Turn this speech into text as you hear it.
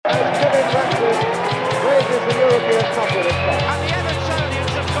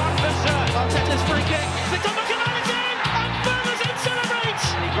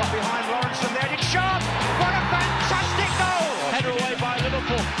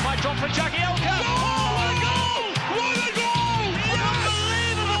drop for Jagielka. Oh, what a goal! What a goal!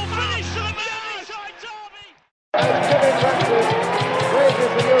 Unbelievable finish to the Merseyside derby.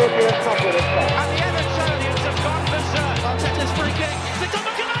 Raises the European Cup with a start. And the Evertonians have gone berserk. Arteta's free kick. It's on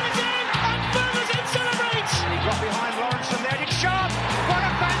McAllister, and Ferguson celebrates. And he got behind Lawrence from there. It's sharp. What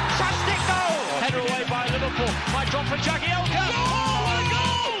a fantastic goal! Header away by Liverpool. Might drop for Jagielka. Oh, what a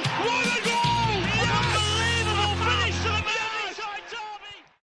goal! What a goal! Unbelievable finish to the Merseyside derby.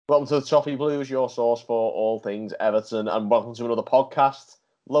 Welcome to the Toffee Blues, your source for all things Everton, and welcome to another podcast.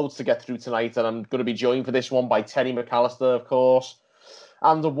 Loads to get through tonight, and I'm going to be joined for this one by Terry McAllister, of course.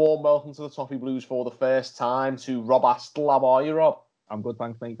 And a warm welcome to the Toffee Blues for the first time to Rob Astle. How are you, Rob? I'm good,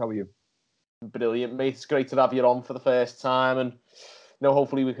 thanks, mate. How are you? Brilliant, mate. It's great to have you on for the first time, and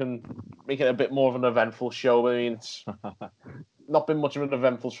hopefully we can make it a bit more of an eventful show. I mean, it's not been much of an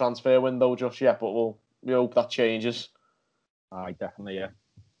eventful transfer window just yet, but we hope that changes. Aye, definitely, yeah.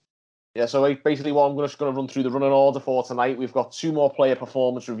 Yeah, so basically what I'm just going to run through the running order for tonight. We've got two more player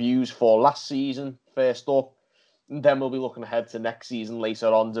performance reviews for last season, first up. And then we'll be looking ahead to next season later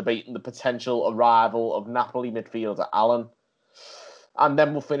on, debating the potential arrival of Napoli midfielder Allen. And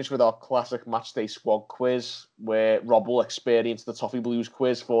then we'll finish with our classic matchday squad quiz, where Rob will experience the Toffee Blues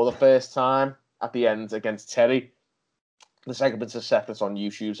quiz for the first time at the end against Terry. The segments are separate on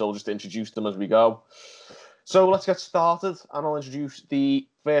YouTube, so I'll just introduce them as we go. So let's get started, and I'll introduce the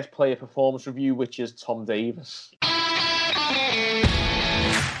first player performance review, which is Tom Davies.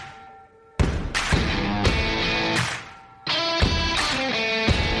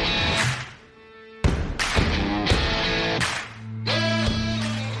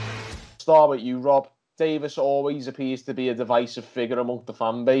 Start with you, Rob. Davies always appears to be a divisive figure among the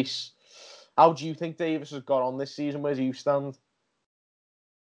fan base. How do you think Davies has got on this season? Where do you stand?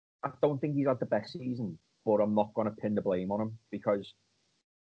 I don't think he's had the best season, but I'm not going to pin the blame on him because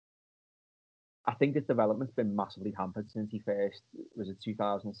I think his development's been massively hampered since he first, was it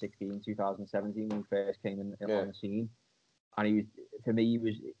 2016, 2017 when he first came on the scene. And he was, for me,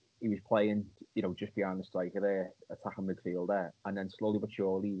 he was playing, just behind the striker there, attacking midfield there. And then slowly but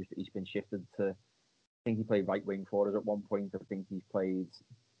surely, he's been shifted to, I think he played right wing for us at one point. I think he's played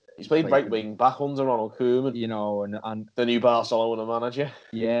right wing back under Ronald Koeman. And the new Barcelona manager.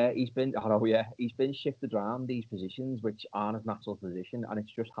 Yeah, he's been shifted around these positions, which aren't his natural position, and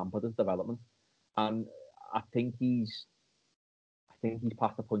it's just hampered his development. And I think he's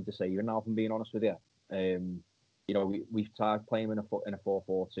past the point of saving now, if I'm being honest with you. We've tried playing him in a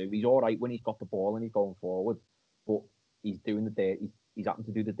 4-4-2. He's all right when he's got the ball and he's going forward, but he's doing he's having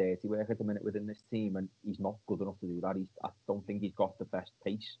to do the dirty work at the minute within this team, and he's not good enough to do that. I don't think he's got the best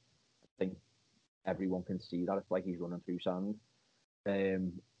pace. I think everyone can see that. It's like he's running through sand.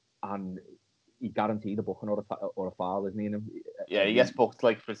 And he's guaranteed a booking or a foul, isn't he? Yeah, he gets booked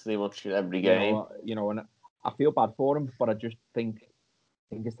like pretty much every game. And I feel bad for him, but I just think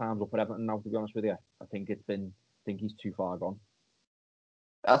his time's up for Everton now, to be honest with you. I think he's too far gone.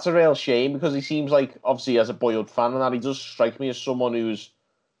 That's a real shame because he seems like, obviously, as a boyhood fan, and that he does strike me as someone who's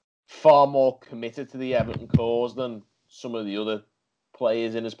far more committed to the Everton cause than some of the other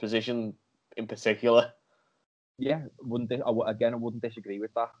players in his position in particular. Yeah, I wouldn't disagree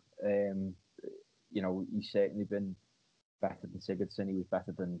with that. He's certainly been better than Sigurdsson. He was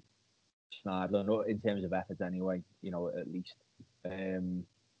better than Schneiderlin in terms of effort anyway, at least.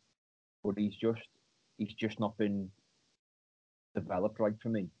 But he's just not been developed right for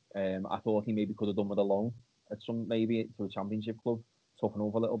me. I thought he maybe could have done with a loan maybe to a championship club, toughen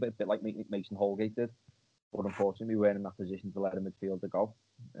over a little bit like Mason Holgate did. But unfortunately, we weren't in that position to let a midfielder go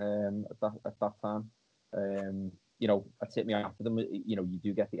at that time. I'd take me after them. You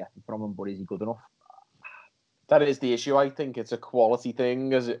do get the effort from him, but is he good enough? That is the issue. I think it's a quality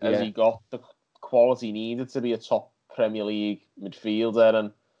thing. As he got the quality needed to be a top Premier League midfielder,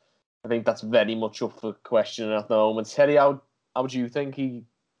 and I think that's very much up for question at the moment. Terry, how do you think do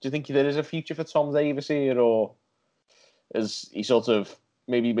you think there is a future for Tom Davies here, or is he sort of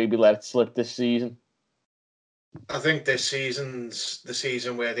maybe let it slip this season? I think this season's the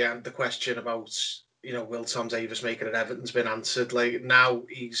season where the question about will Tom Davies make it at Everton's been answered. Like now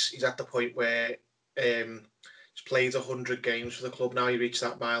he's at the point where he's played 100 games for the club now. He reached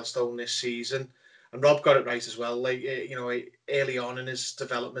that milestone this season. And Rob got it right as well. Like, early on in his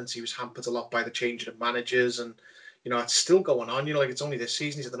development, he was hampered a lot by the changing of managers. And, it's still going on. It's only this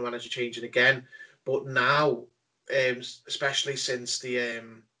season he's had the manager changing again. But now, especially since the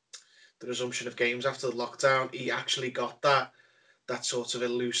resumption of games after the lockdown, he actually got that sort of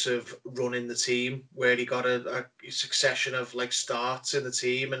elusive run in the team where he got a succession of, starts in the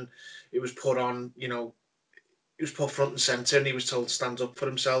team. And it was put on, was put front and centre, and he was told to stand up for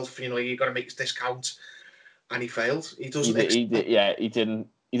himself. You know, you got to make this count, and he failed. He doesn't.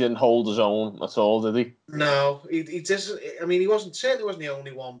 He didn't hold his own at all, did he? No, he doesn't. I mean, he certainly wasn't the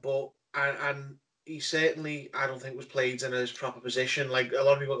only one, but and he certainly, I don't think, was played in his proper position. Like, a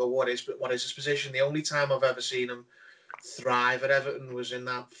lot of people go, what is his position? The only time I've ever seen him thrive at Everton was in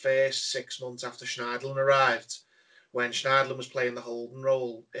that first 6 months after Schneiderlin arrived, when Schneiderlin was playing the holding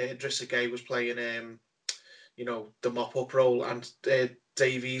role. Idrissa Gueye was playing, the mop-up role, and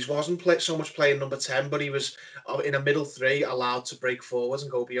Davies wasn't so much playing number 10, but he was in a middle three, allowed to break forwards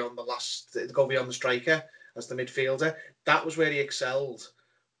and go beyond the striker as the midfielder. That was where he excelled.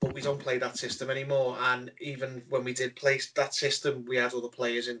 But we don't play that system anymore. And even when we did play that system, we had other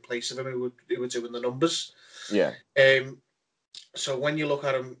players in place of him who were doing the numbers. Yeah. So when you look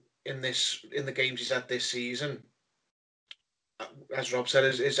at him in the games he's had this season, as Rob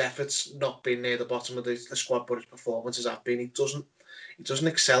said, his efforts not been near the bottom of the squad, but his performances have been. He doesn't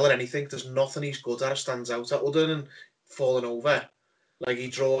excel at anything. There's nothing he's good at or stands out at other than falling over. Like, he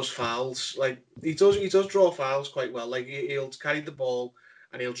draws fouls. Like, he does draw fouls quite well. Like, he'll carry the ball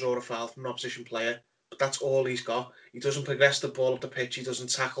and he'll draw a foul from an opposition player. But that's all he's got. He doesn't progress the ball up the pitch. He doesn't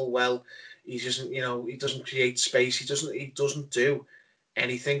tackle well. He doesn't create space. He doesn't do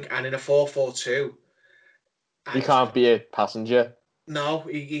anything. And in a 4-4-2, you can't be a passenger. No,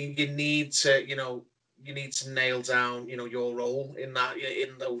 you need to nail down, your role in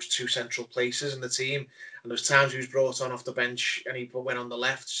those two central places in the team. And there's times he was brought on off the bench and he went on the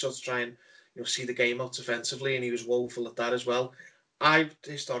left to try and see the game out defensively, and he was woeful at that as well. I've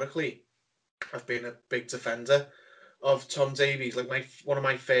been a big defender of Tom Davies. Like, one of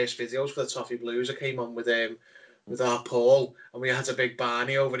my first videos for the Toffee Blues, I came on with our Paul, and we had a big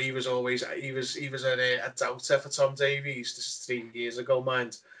Barney over. He was a doubter for Tom Davies. This is 3 years ago,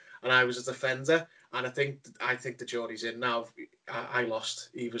 mind, and I was a defender. And I think the jury's in now. I lost.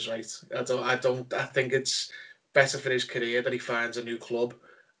 He was right. I think it's better for his career that he finds a new club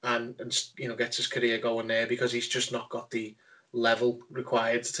and gets his career going there, because he's just not got the level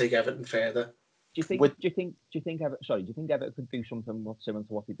required to take Everton further. Do you think Everton could do something similar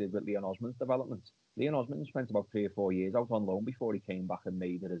to what they did with Leon Osman's development? Leon Osman spent about 3 or 4 years out on loan before he came back and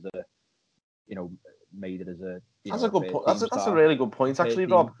made it as a. That's a good point. That's a really good point, actually,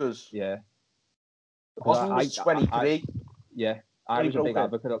 Rob. Because Osman was 23. I was a big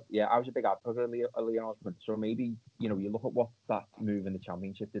advocate of Leon Osman. So maybe you look at what that move in the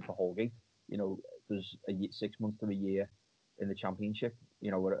Championship did for Holgate. There's 6 months to a year in the Championship,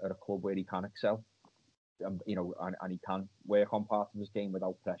 at a club where he can excel, and he can work on parts of his game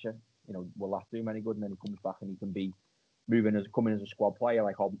without pressure. Will that do him any good? And then he comes back and he can be coming as a squad player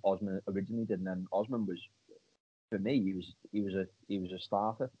like Osman originally did. And then Osman was, for me, he was a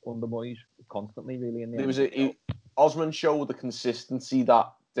starter under Moyes constantly, really. In the Osman showed the consistency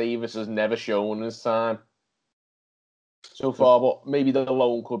that Davis has never shown in his time so far, but maybe the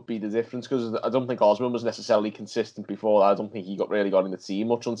loan could be the difference, because I don't think Osman was necessarily consistent before. I don't think he really got in the team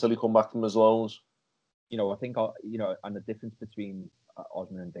much until he come back from his loans. I think and the difference between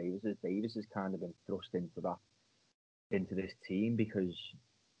Osman and Davis has kind of been thrust into this team because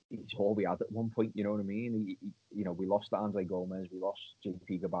it's all we had at one point. You know what I mean? We lost Andre Gomez, we lost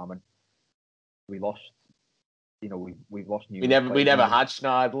JP Gabamon, we lost. We've lost new. We never had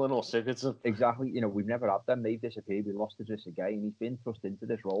Schneiderlin or Sigurdsson. Exactly. We've never had them. They've disappeared. We lost Idrissa Gueye, and he's been thrust into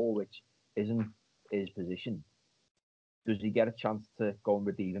this role, which isn't his position. Does he get a chance to go and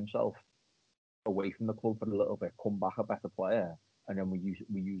redeem himself away from the club for a little bit, come back a better player, and then we use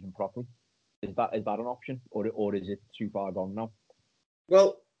him properly? Is that an option, or is it too far gone now?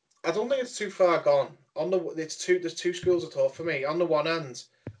 Well, I don't think it's too far gone. There's two schools of thought for me. On the one hand,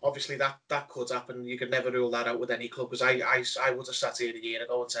 obviously that could happen. You could never rule that out with any club, because I would have sat here a year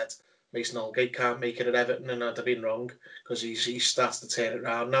ago and said Mason Holgate can't make it at Everton, and I'd have been wrong, because he starts to turn it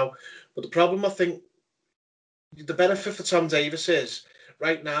around now. But the problem, I think, the benefit for Tom Davis is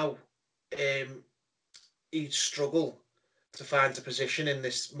right now he'd struggle to find a position in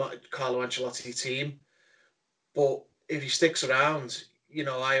this Carlo Ancelotti team. But if he sticks around,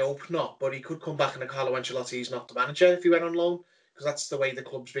 I hope not, but he could come back and Carlo Ancelotti's not the manager if he went on loan, because that's the way the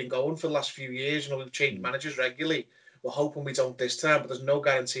club's been going for the last few years. We've changed managers regularly. We're hoping we don't this time, but there's no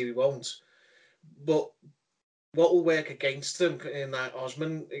guarantee we won't. But what will work against them in that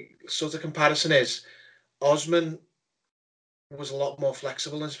Osman sort of comparison is Osman was a lot more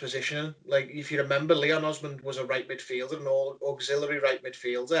flexible in his positioning. Like, if you remember, Leon Osman was a right midfielder, an auxiliary right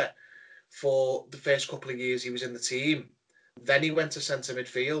midfielder for the first couple of years he was in the team. Then he went to centre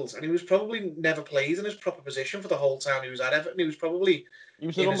midfield, and he was probably never played in his proper position for the whole time he was at Everton. He was a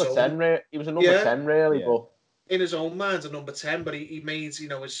number 10, really. But in his own mind a number 10, but he made,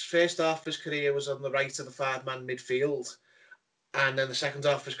 his first half of his career was on the right of the 5-man midfield. And then the second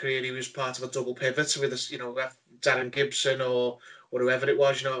half of his career, he was part of a double pivot with, Darren Gibson or whoever it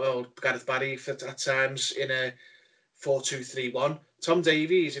was, or Gareth Barry at times in a 4-2-3-1. Tom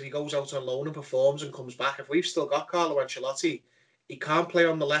Davies, if he goes out on loan and performs and comes back, if we've still got Carlo Ancelotti, he can't play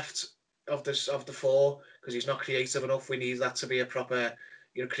on the left of the four because he's not creative enough. We need that to be a proper,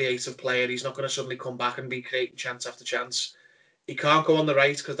 creative player. He's not going to suddenly come back and be creating chance after chance. He can't go on the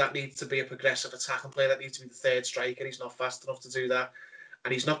right because that needs to be a progressive attacking player. That needs to be the third striker. He's not fast enough to do that.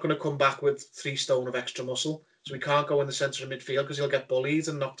 And he's not going to come back with 3 stone of extra muscle. So he can't go in the centre of midfield because he'll get bullied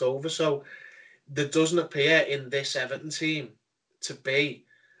and knocked over. So there doesn't appear in this Everton team to be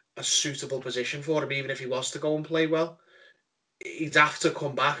a suitable position for him, even if he was to go and play well. He'd have to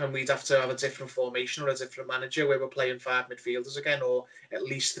come back and we'd have to have a different formation or a different manager where we're playing 5 midfielders again, or at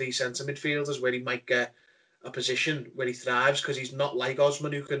least 3 centre midfielders where he might get a position where he thrives, because he's not like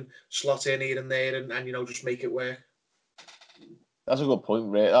Osman who can slot in here and there and just make it work. That's a good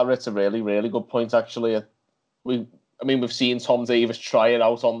point, Ray. That's a really, really good point, actually. We've seen Tom Davies try it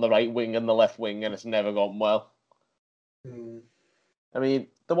out on the right wing and the left wing, and it's never gone well. I mean,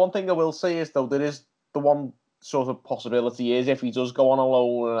 the one thing I will say is, though, there is the one sort of possibility is if he does go on a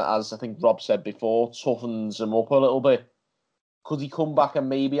loan, as I think Rob said before, toughens him up a little bit. Could he come back and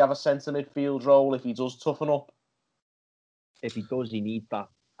maybe have a centre midfield role if he does toughen up? If he does, he needs that.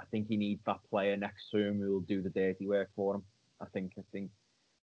 I think he needs that player next to him who will do the dirty work for him. I think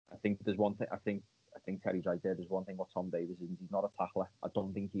there's one thing. I think Terry's right there. There's one thing what Tom Davies is. He's not a tackler. I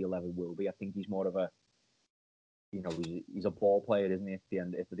don't think he'll ever will be. I think he's more of a, he's a ball player, isn't he? At the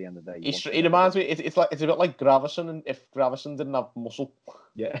end of the day, It reminds me. It's a bit like Gravison, and if Gravison didn't have muscle.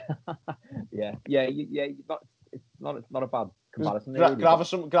 Yeah, yeah. It's not a bad comparison.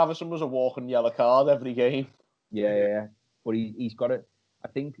 Gravison was a walking yellow card every game. Yeah. But he's got to. I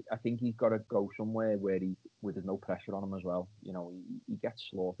think he's got to go somewhere where there's no pressure on him as well. He gets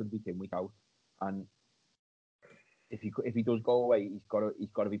slaughtered week in, week out, and if he does go away, he's got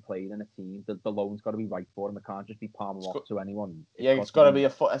to be played in a team. The loan's got to be right for him. It can't just be palmed off to anyone. It's got to be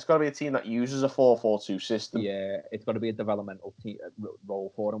a team that uses a 4-4-2 system. Yeah, it's got to be a developmental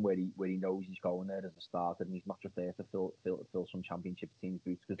role for him where he knows he's going there as a starter, and he's not just there to fill some championship teams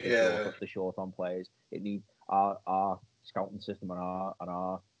boots because they're short on players. It needs our scouting system and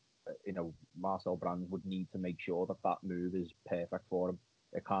our Marcel Brands would need to make sure that move is perfect for him.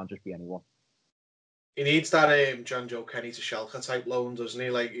 It can't just be anyone. He needs that John Joe Kenny to Schalke type loan, doesn't he?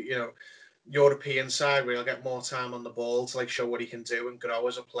 European side where he'll get more time on the ball to show what he can do and grow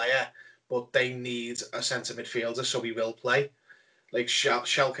as a player. But they need a centre midfielder, so he will play.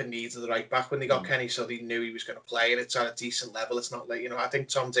 Schalke needs the right back when they got Kenny, so they knew he was going to play, and it's at a decent level. It's not I think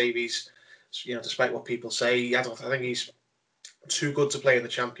Tom Davies, despite what people say, I think he's too good to play in the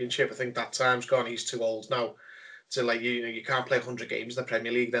Championship. I think that time's gone. He's too old now. So you can't play 100 games in the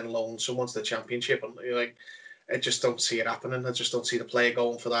Premier League, then loan someone to the Championship, and I just don't see it happening. I just don't see the player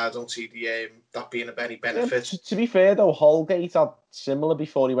going for that. I don't see that being of any benefit. To be fair though, Holgate had similar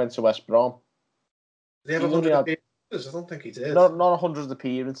before he went to West Brom. Did he have 100 appearances? I don't think he did. Not 100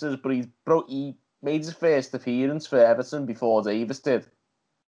 appearances, but he made his first appearance for Everton before Davies did.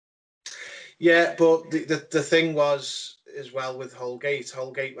 Yeah, but the thing was, as well with Holgate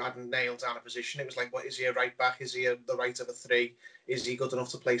hadn't nailed down a position. It was what is he, a right back? Is he the right of a 3? Is he good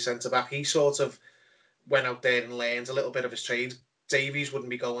enough to play centre back? He sort of went out there and learned a little bit of his trade. Davies wouldn't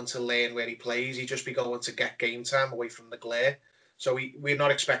be going to learn where he plays. He'd just be going to get game time away from the glare. So we're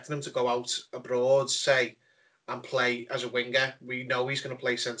not expecting him to go out abroad, say, and play as a winger. We know he's going to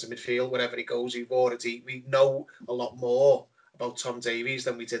play centre midfield wherever he goes. We know a lot more about Tom Davies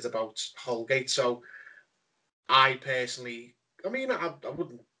than we did about Holgate. So I personally, I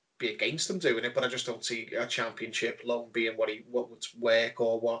wouldn't be against him doing it, but I just don't see a Championship loan being what would work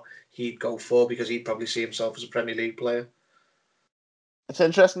or what he'd go for, because he'd probably see himself as a Premier League player. It's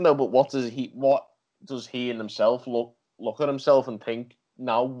interesting though, but what does he and himself look at himself and think,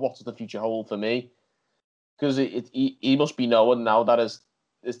 now what does the future hold for me? Because he must be knowing now that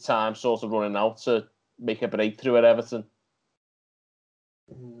his time sort of running out to make a breakthrough at Everton.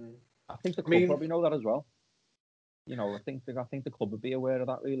 I think the club probably know that as well. I think the club would be aware of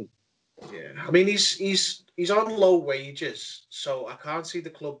that, really. Yeah, he's on low wages, so I can't see the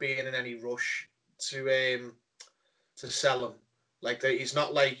club being in any rush to sell him. He's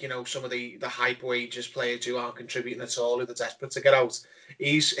not like some of the hype wages players who aren't contributing at all, who they're desperate to get out.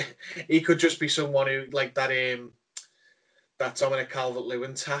 He could just be someone who that that Dominic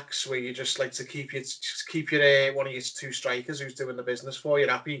Calvert-Lewin tax, where you just like to keep one of your two strikers who's doing the business for you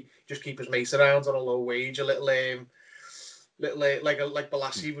happy. Just keep his mate around on a low wage, a little like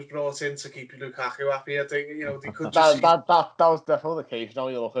Balassi was brought in to keep Lukaku happy. I think they could just that was definitely the case. Now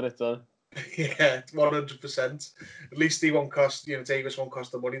you look at it, though. Yeah, 100%. At least he won't cost. Davies won't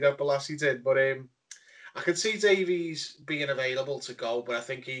cost the money that Balassi did. But I could see Davies being available to go. But I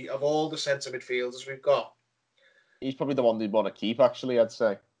think of all the centre midfielders we've got, he's probably the one they'd want to keep. Actually, I'd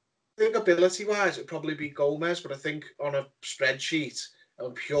say. I think ability-wise, it'd probably be Gomez. But I think on a spreadsheet,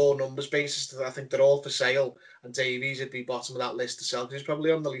 on pure numbers basis, I think they're all for sale. And Davies would be bottom of that list to sell because he's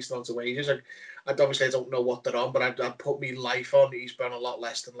probably on the least amount of wages. Obviously, I don't know what they're on, but I'd put me life on. He's been a lot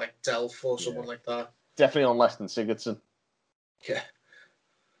less than like Delph or someone like that. Definitely on less than Sigurdsson. Yeah.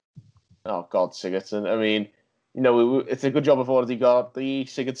 Oh God, Sigurdsson. I mean, it's a good job I've already got the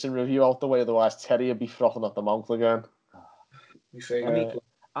Sigurdsson review out the way. Otherwise, Terry would be frothing at the mouth again.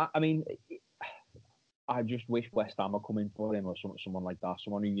 I mean, I just wish West Ham would come in for him or someone like that.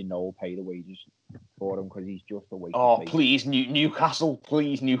 Someone who will pay the wages for him because he's just a waste. Oh, please, Newcastle.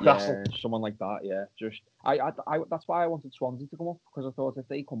 Please, Newcastle. Yeah, someone like that, yeah. Just, I that's why I wanted Swansea to come up, because I thought if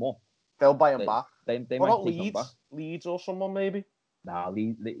they come up, they'll buy him back. They what might about take him back. Leeds or someone, maybe? Nah,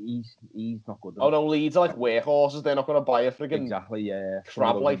 he's not good. Oh, no, Leeds are like workhorses. They're not going to buy a friggin' exactly, yeah.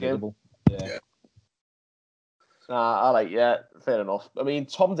 crap like him. Yeah. All right, yeah, fair enough. I mean,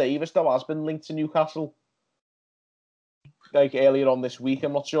 Tom Davies, though, has been linked to Newcastle. Like earlier on this week,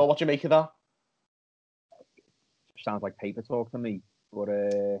 I'm not sure what you make of that. Sounds like paper talk to me, but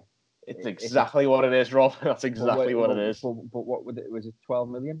it's exactly what it is, Rob. That's exactly what it is. But what was it? 12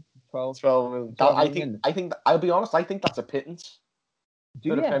 million? 12 million. I think. I'll be honest. I think that's a pittance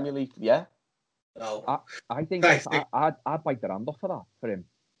for the Premier League. Yeah. No. I think I'd bite the hand off for that for him.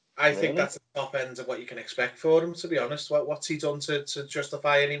 I think that's the top end of what you can expect for him. To be honest, what's he done to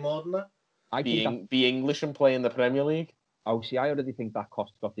justify any more than that? Be English and play in the Premier League. Oh, see, I already think that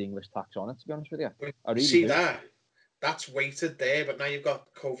cost got the English tax on it, to be honest with you. I really see do. That's weighted there, but now you've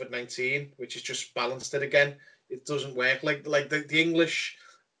got COVID-19, which has just balanced it again. It doesn't work like the English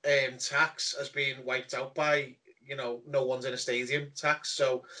tax has been wiped out by no one's in a stadium tax.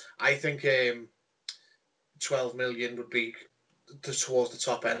 So I think 12 million would be towards the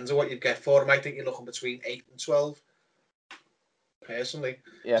top end of what you'd get for him. I think you're looking between 8 and 12. Personally,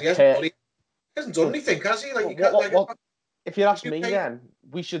 yeah, he hasn't done anything, has he? Like you can't if you ask me, then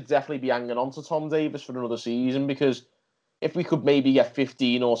we should definitely be hanging on to Tom Davies for another season, because if we could maybe get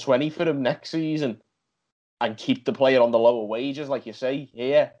 15 or 20 for him next season and keep the player on the lower wages, like you say,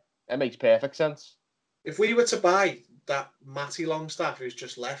 it makes perfect sense. If we were to buy that Matty Longstaff, who's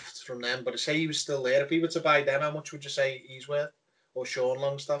just left from them, but say he was still there, if we were to buy them, how much would you say he's worth? Or Sean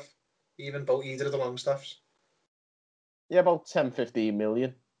Longstaff? Either of the Longstaffs? Yeah, about 10, 15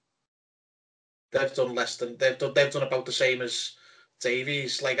 million. They've done about the same as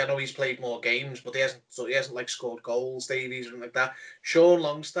Davies. Like, I know he's played more games, but he hasn't like scored goals, Davies, and like that. Sean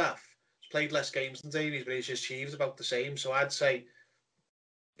Longstaff has played less games than Davies, but he's achieved about the same. So I'd say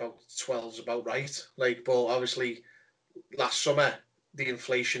about 12's about right. Like, but obviously last summer the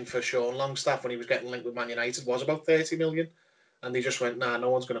inflation for Sean Longstaff when he was getting linked with Man United was about 30 million, and they just went, nah, no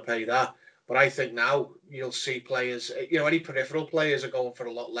one's going to pay that. But I think now you'll see players, any peripheral players are going for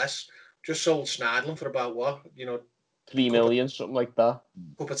a lot less. Just sold Schneiderlin for about what, 3 million, something like that.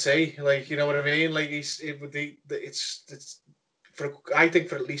 Cup of tea, like, you know what I mean? Like, I think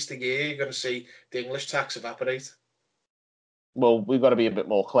for at least a year you're going to see the English tax evaporate. Well, we've got to be a bit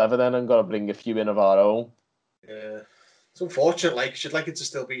more clever then, and got to bring a few in of our own. Yeah, it's unfortunate. Like, you'd like it to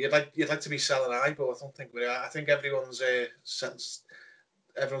still be, you'd like to be selling high, but I don't think we are. I think everyone's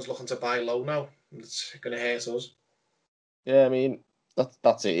looking to buy low now. It's going to hurt us. Yeah, I mean.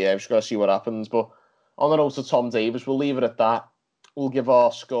 That's it, yeah. We've just got to see what happens. But on the note of Tom Davies, we'll leave it at that. We'll give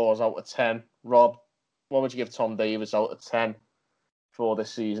our scores out of 10. Rob, what would you give Tom Davies out of 10 for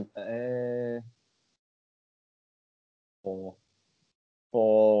this season? 4.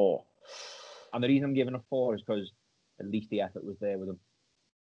 4. And the reason I'm giving a 4 is because at least the effort was there with him.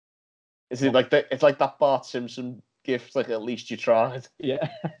 Is it like it's like that Bart Simpson gift, like at least you tried? Yeah,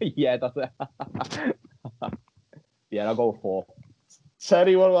 yeah, that's it. Yeah, I'll go 4.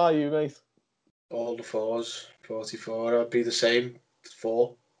 Terry, what about you, mate? All the 4s, 44. I'd be the same,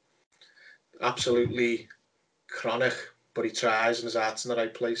 4. Absolutely chronic, but he tries and his heart's in the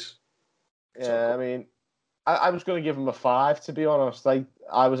right place. Yeah, I mean, I was going to give him a 5, to be honest. I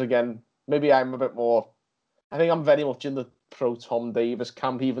was, again, maybe I'm a bit more... I think I'm very much in the pro Tom Davies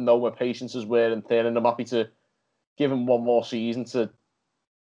camp, even though my patience is wearing thin, and I'm happy to give him one more season to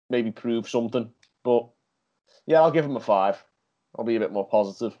maybe prove something. But, yeah, I'll give him a 5. I'll be a bit more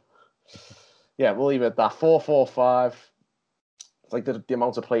positive. Yeah, we'll leave it at that. 4-4-2. It's like the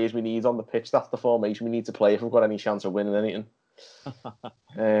amount of players we need on the pitch. That's the formation we need to play if we've got any chance of winning anything.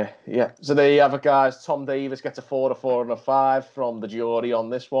 Yeah, so there you have it, guys. Tom Davies gets a 4, a 4, and a 5 from the jury on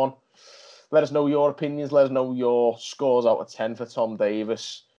this one. Let us know your opinions. Let us know your scores out of 10 for Tom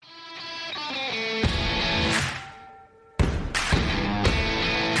Davies.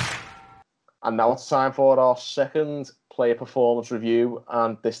 And now it's time for our second player performance review,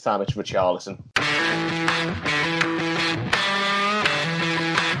 and this time it's Richarlison.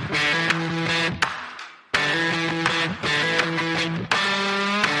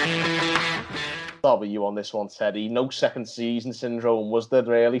 W on this one, Teddy. No second season syndrome, was there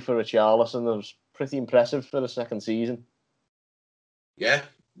really for Richarlison? It was pretty impressive for the second season. Yeah,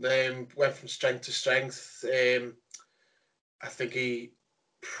 went from strength to strength. I think he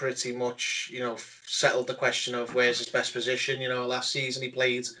pretty much, settled the question of where's his best position. Last season he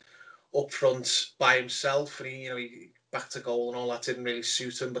played up front by himself, and he back to goal and all that didn't really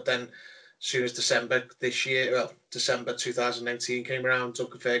suit him. But then, as soon as December 2019 came around,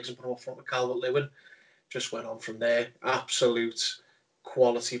 Duncan Ferguson put him up front with Calvert-Lewin. Just went on from there. Absolute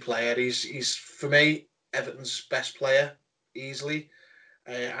quality player. He's for me Everton's best player easily,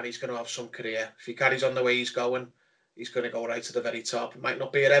 and he's going to have some career if he carries on the way he's going. He's going to go right to the very top. It might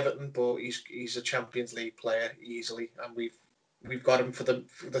not be at Everton, but he's a Champions League player easily, and we've got him for the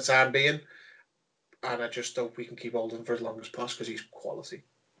time being. And I just hope we can keep holding him for as long as possible because he's quality.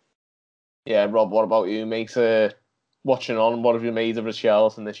 Yeah, Rob, what about you, mate? Watching on, what have you made of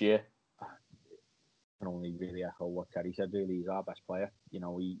Richarlison this year? I can only really echo what Terry said. Really, he's our best player.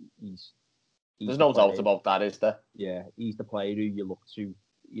 He's There's no doubt about that, is there? Yeah, he's the player who you look to.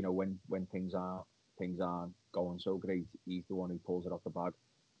 When things aren't going so great, he's the one who pulls it off the bag.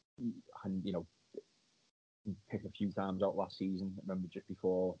 And he picked a few times out last season. I remember just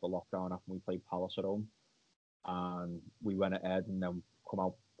before the lockdown, after we played Palace at home, and we went ahead and then come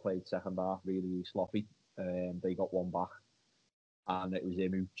out, played second half really, really sloppy. They got one back, and it was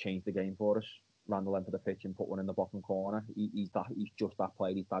him who changed the game for us. Ran the length of the pitch and put one in the bottom corner. He's just that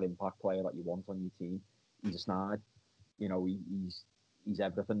player. He's that impact player that you want on your team. He's a snide. He's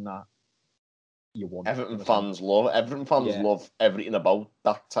everything that you want. Everton fans love everything about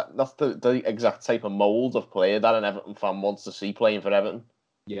that. That's the exact type of mould of player that an Everton fan wants to see playing for Everton.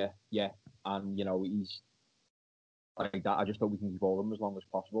 Yeah, and he's like that. I just hope we can keep hold of him as long as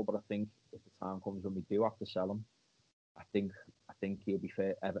possible. But I think if the time comes when we do have to sell him, I think he'll be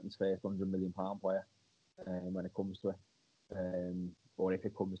Everton's first £100 million player when it comes to it. Or if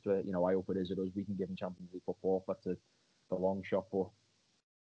it comes to it, I hope it is. We can give him Champions League football. That's the long shot, but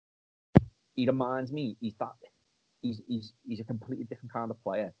he reminds me. He's a completely different kind of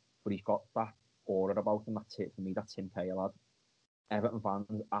player, but he's got that aura about him. That's it for me. That's Tim Cahill, lad. Everton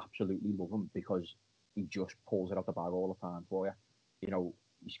fans absolutely love him because he just pulls it out the bag all the time for you.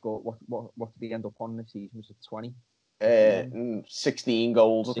 He scored what did he end up on this season? Was it 20? 16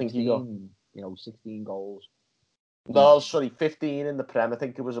 goals, 16, I think he got. 16 goals. No, sorry, 15 in the Prem. I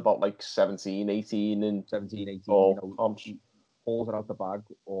think it was about like 17, 18 and 17, 18. He pulls it out the bag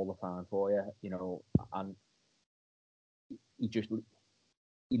all the time for you, and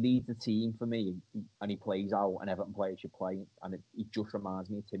he leads the team for me, and he plays out, and Everton players should play, and he just reminds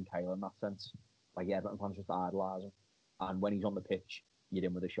me of Tim Cahill in that sense. Like Everton fans just idolise him, and when he's on the pitch, you're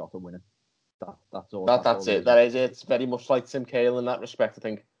in with a shot of winning. That's all. That's it. That is it. It's very much like Tim Cahill in that respect. I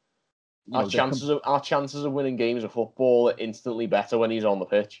think our chances of winning games of football are instantly better when he's on the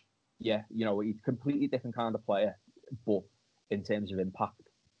pitch. Yeah, he's a completely different kind of player, but in terms of impact,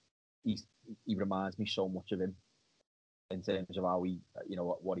 he reminds me so much of him in terms of how he,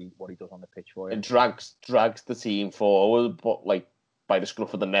 what he does on the pitch for you. And drags the team forward, but like by the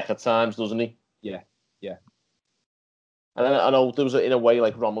scruff of the neck at times, doesn't he? Yeah. And then I know there was in a way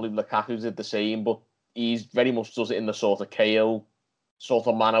like Romelu Lukaku did the same, but he's very much does it in the sort of KO sort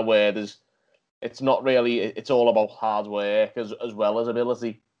of manner where it's not really, it's all about hard work as well as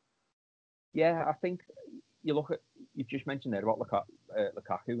ability. Yeah, I think you've just mentioned there about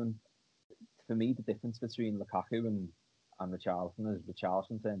Lukaku, and for me the difference between Lukaku and Richarlison is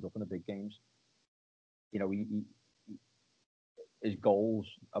Richarlison turns up in the big games. His goals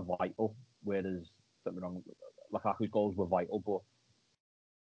are vital, whereas Lukaku's goals were vital, but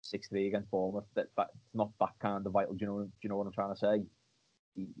 6-3 against Bournemouth, that's not that kind of vital. Do you know what I'm trying to say?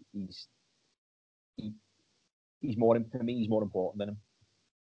 He's more, for me, he's more important than him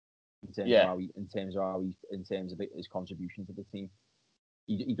in terms of his contribution to the team.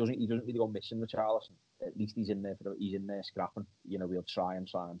 He doesn't really go missing with Richarlison. At least he's in there scrapping. He'll try.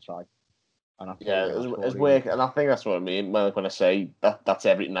 And as work, and I think that's what I mean when I say that's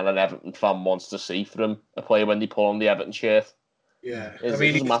everything that an Everton fan wants to see from a player when they pull on the Everton shirt. Yeah, It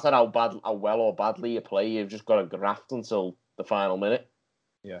doesn't matter how well or badly you play, you've just got to graft until the final minute.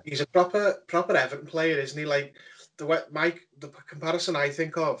 Yeah, he's a proper Everton player, isn't he? Like the comparison I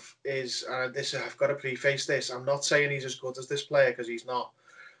think of is this. I've got to preface this. I'm not saying he's as good as this player because he's not,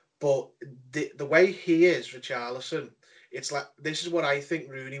 but the way he is, Richarlison, it's like this is what I think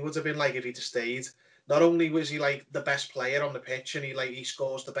Rooney would have been like if he'd stayed. Not only was he like the best player on the pitch, and he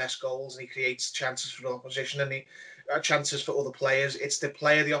scores the best goals and he creates chances for the opposition and chances for other players. It's the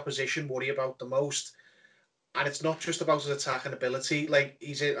player the opposition worry about the most, and it's not just about his attacking ability. Like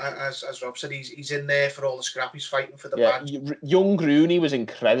he's in, as Rob said, he's in there for all the scrap. He's fighting for the badge. Young Rooney was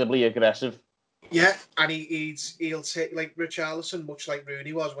incredibly aggressive. Yeah, and he'll take like Richarlison, much like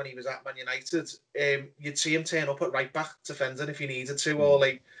Rooney was when he was at Man United. You'd see him turn up at right back defending if he needed to, or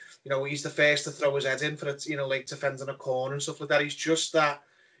like, he's the first to throw his head in for it, like defending a corner and stuff like that. He's just that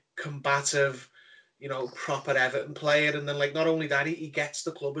combative, proper Everton player. And then like not only that, he gets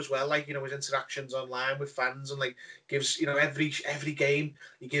the club as well. Like his interactions online with fans and like gives every game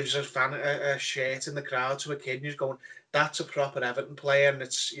he gives a fan a shirt in the crowd to a kid and he's going, that's a proper Everton player. And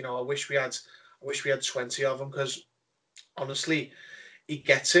it's I wish we had 20 of them because honestly, he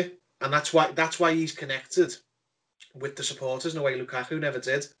gets it, and that's why he's connected with the supporters in a way Lukaku never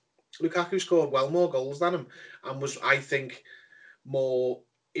did. Lukaku scored well more goals than him, and was, I think, more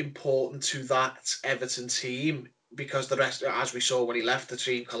important to that Everton team because the rest, as we saw when he left, the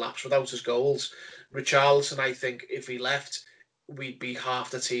team collapsed without his goals. Richarlison, I think, if he left, we'd be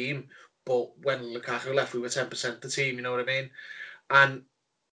half the team, but when Lukaku left, we were 10% the team. You know what I mean?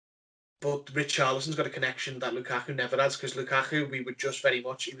 But Richarlison's got a connection that Lukaku never has because Lukaku, we were just very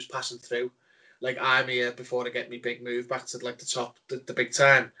much, he was passing through. Like, I'm here before I get me big move back to like the top, the big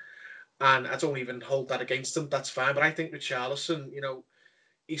time. And I don't even hold that against him. That's fine. But I think Richarlison,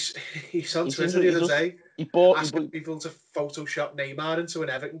 he's on Twitter the other day asking people to Photoshop Neymar into an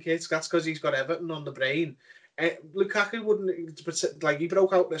Everton kit. That's because he's got Everton on the brain. Lukaku wouldn't, like, he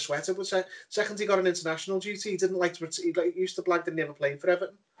broke out in a sweater, but second he got an international duty, he didn't like to, he used to blag that he never played for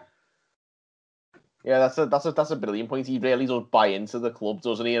Everton. Yeah, that's a brilliant point. He really does buy into the club,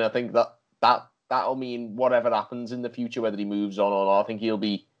 doesn't he? And I think that'll mean whatever happens in the future, whether he moves on or not, I think he'll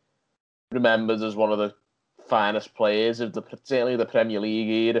be remembered as one of the finest players of certainly the Premier League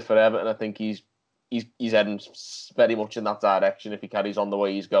era for Everton. I think he's heading very much in that direction if he carries on the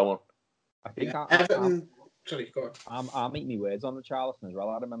way he's going. I think Everton. Sorry, go on. I'm eating my words on Richarlison as well.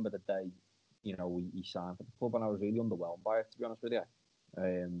 I remember the day, he signed for the club, and I was really underwhelmed by it, to be honest with you.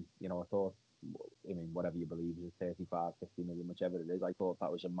 I thought, whatever you believe is 35, 50 million, whichever it is, I thought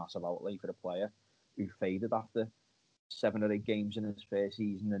that was a massive outlay for a player who faded after 7 or 8 games in his first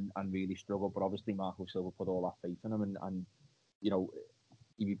season and really struggled. But obviously Marco Silva put all that faith in him, and he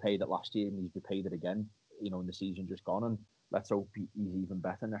repaid it last year and he's repaid it again, in the season just gone, and let's hope he's even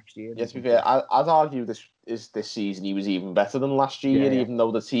better next year. Yes, to be fair, I'd argue this season he was even better than last year, even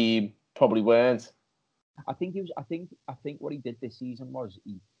though the team probably weren't. I think what he did this season was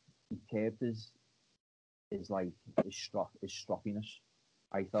he curbed his stroppiness.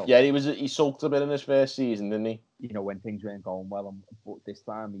 I felt. Yeah, he sulked a bit in his first season, didn't he? When things weren't going well, but this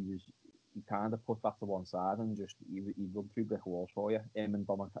time he kind of put that to one side and just he run through brick walls for you. Him and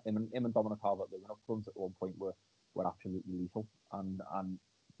Dominic Calvert-Lewin up front at one point were absolutely lethal, and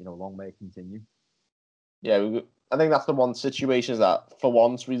long may it continue. Yeah, I think that's the one situation is that for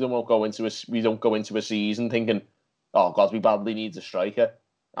once we don't go into a season thinking, oh God, we badly need a striker.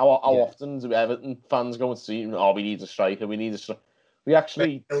 How often do Everton fans go into season? Oh, we need a striker. We need a striker. We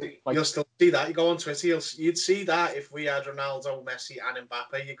actually. You'll still see that. You go on Twitter, you'd see that if we had Ronaldo, Messi, and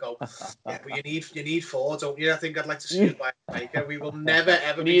Mbappe. You go, yeah, but you need 4, don't you? I think I'd like to see it by a striker. We will never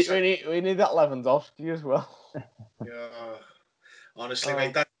ever. We need that Lewandowski as well. Yeah, honestly,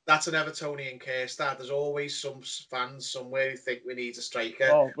 mate, that's an Evertonian curse. There's always some fans somewhere who think we need a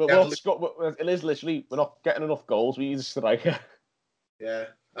striker. It is literally we're not getting enough goals. We need a striker. Yeah.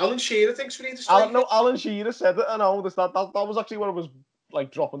 Alan Shearer thinks we need a striker. Alan Shearer said it. I know that was actually what I was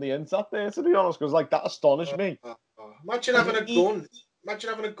like dropping the hint at there, to be honest, because like that astonished me. Imagine having a gun. Imagine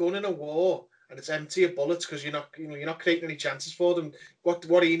having a gun in a war and it's empty of bullets because you're not creating any chances for them.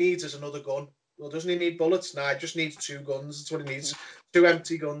 What he needs is another gun. Well, doesn't he need bullets? Nah, he just needs 2 guns. That's what he needs. 2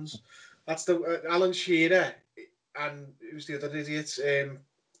 empty guns. That's the Alan Shearer, and it was the other idiot.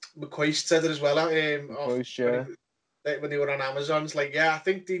 McCoist said it as well. When they were on Amazon, it's like, yeah, I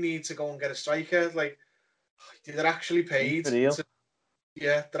think they need to go and get a striker. Like, they're actually paid. They're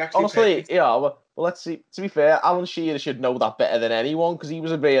actually honestly, paid. Yeah, well, Well, let's see. To be fair, Alan Shearer should know that better than anyone because he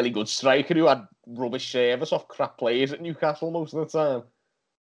was a really good striker who had rubbish service off crap players at Newcastle most of the time.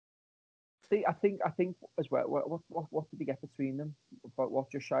 I think as well. What did he get between them? What,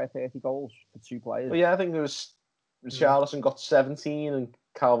 just shy of 30 goals for two players? Well, yeah, I think there was Richarlison got 17 and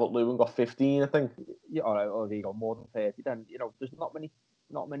Calvert-Lewin got 15. I think. Yeah, or he got more than 30. Then there's not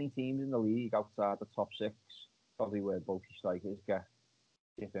many teams in the league outside the top six, probably where both strikers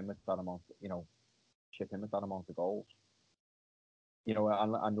ship him at that amount. Ship him at that amount of goals. And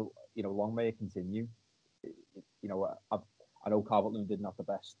long may it continue. I know Calvert-Lewin didn't have the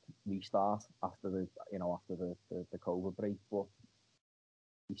best restart after the COVID break, but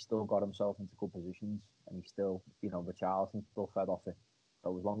he still got himself into good positions, and he still, Richarlison still fed off it.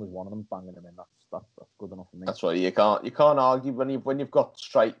 So as long as one of them's banging him in, that's good enough for me. That's right. You can't argue when you've got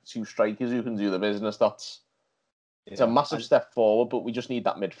two strikers who can do the business. It's a massive step forward, but we just need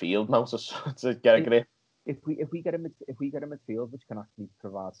that midfield now to get a grip. If we get a midfield which can actually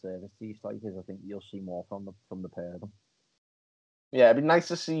provide service to these strikers, I think you'll see more from the pair of them. Yeah, it'd be nice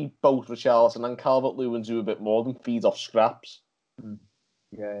to see both Richarlison and Calvert-Lewin do a bit more than feed off scraps.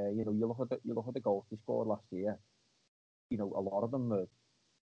 Yeah, you look at the goals they scored last year. A lot of them are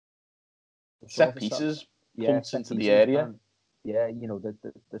set pieces, pumped into the area. And,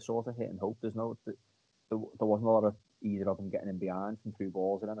 they're sort of hitting hope. There wasn't a lot of either of them getting in behind from through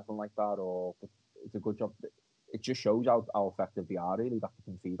balls or anything like that. Or it's a good job. It just shows how effective they are, really, that they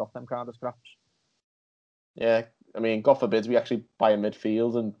can feed off them kind of scraps. Yeah, I mean, God forbid we actually buy a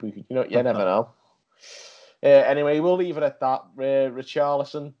midfield, and you never know. Anyway, we'll leave it at that.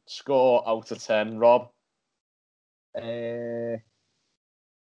 Richarlison, score out of 10. Rob? 9.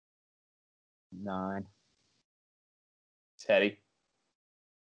 Terry?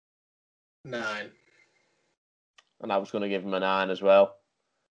 9. And I was going to give him a 9 as well.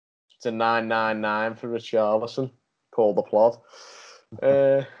 It's a 9 for Richarlison. Call the plot.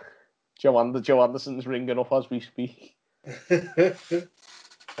 Joe Anderson's ringing up as we speak.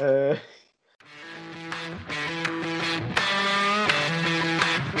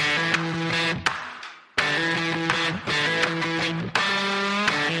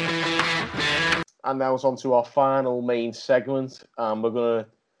 And now it's on to our final main segment. We're going to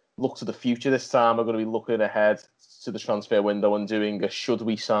look to the future this time. We're going to be looking ahead to the transfer window and doing a should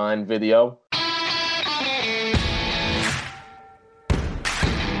we sign video.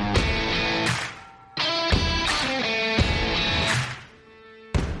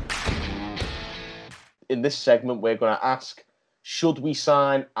 In this segment, we're going to ask, should we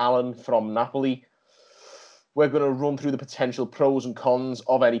sign Alan from Napoli? We're going to run through the potential pros and cons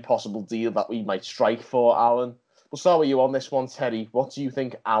of any possible deal that we might strike for Alan. We'll start with you on this one, Terry. What do you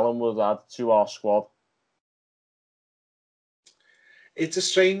think Alan will add to our squad? It's a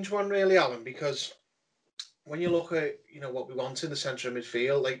strange one, really, Alan, because when you look at what we want in the centre of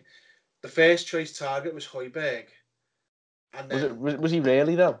midfield, like the first choice target was Højbjerg, and then was he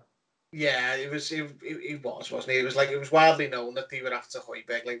really though? Yeah, it was, wasn't he? It was widely known that they were after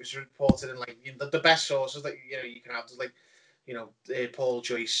Højbjerg. Like, it was reported in the best sources that you can have, Paul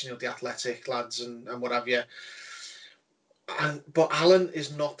Joyce, the Athletic lads and what have you. But Alan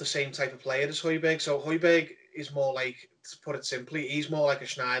is not the same type of player as Højbjerg. So Højbjerg is more like, to put it simply, he's more like a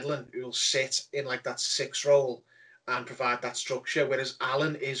Schneiderlin who will sit in like that 6 role and provide that structure, whereas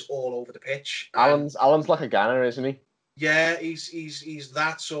Alan is all over the pitch. Alan's like a Gunner, isn't he? Yeah, he's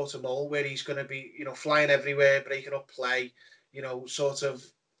that sort of mold where he's going to be, flying everywhere, breaking up play, sort of,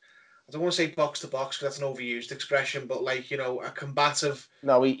 I don't want to say box to box because that's an overused expression, but a combative.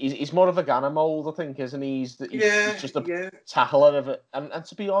 No, he's more of a Gunner mold, I think, isn't he? He's just a tackler of it. And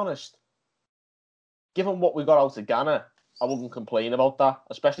to be honest, given what we got out of Ghana, I wouldn't complain about that,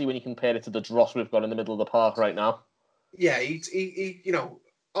 especially when you compare it to the dross we've got in the middle of the park right now. Yeah, he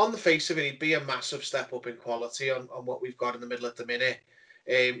on the face of it, he'd be a massive step up in quality on what we've got in the middle at the minute.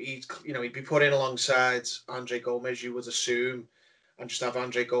 He'd be put in alongside Andre Gomes, you would assume, and just have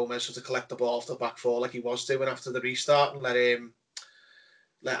Andre Gomes sort of collect the ball off the back four like he was doing after the restart, and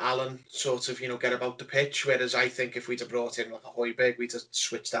let Alan sort of get about the pitch. Whereas I think if we'd have brought in like a Højbjerg, we'd have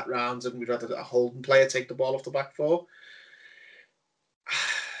switched that round and we'd rather a holding player take the ball off the back four.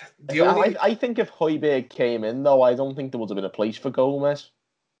 I think if Højbjerg came in, though, I don't think there would have been a place for Gomes.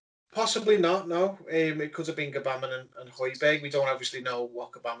 Possibly not, no. It could have been Gbamin and Højbjerg. We don't obviously know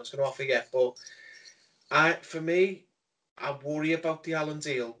what Gbamin's going to offer yet, but for me, I worry about the Alan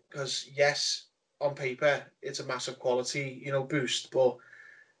deal because, yes, on paper, it's a massive quality, boost, but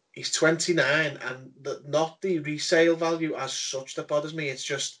he's 29 and not the resale value as such that bothers me. It's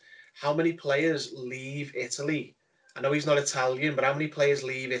just how many players leave Italy I know he's not Italian, but how many players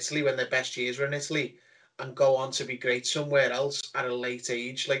leave Italy when their best years were in Italy and go on to be great somewhere else at a late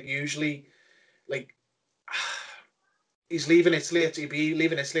age? Like usually, like he's leaving Italy. He'd be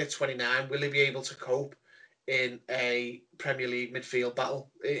leaving Italy at 29. Will he be able to cope in a Premier League midfield battle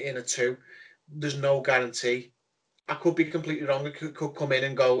in a 2? There's no guarantee. I could be completely wrong. It could come in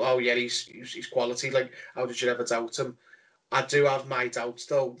and go, oh yeah, he's quality. Like, how did you ever doubt him? I do have my doubts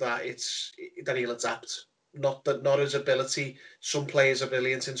though that he'll adapt. Not his ability. Some players are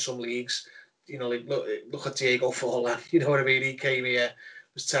brilliant in some leagues. You know, like look at Diego Forlan. You know what I mean? He came here,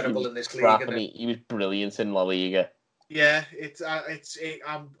 was terrible in this league, and he was brilliant in La Liga. Yeah,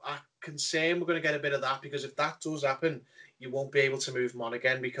 I'm concerned we're going to get a bit of that, because if that does happen, you won't be able to move him on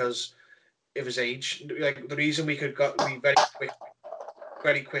again because of his age. Like the reason we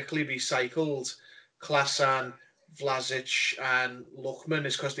very quickly recycled Klasan, Vlasic, and Lookman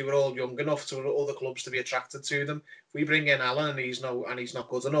is because they were all young enough to other clubs to be attracted to them. If we bring in Allen and he's not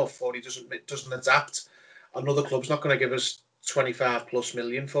good enough, or he doesn't adapt, another club's not going to give us 25+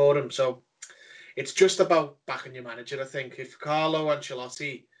 million for him. So it's just about backing your manager, I think. If Carlo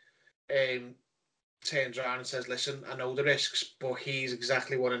Ancelotti turns around and says, listen, I know the risks, but he's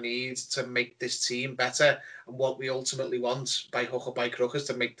exactly what I need to make this team better, and what we ultimately want by hook or by crook is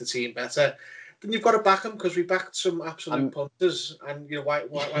to make the team better, then you've got to back him, because we backed some absolute punters, and you know why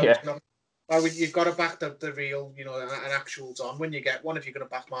would you've got to back the real, you know, an actual Don when you get one, if you're going to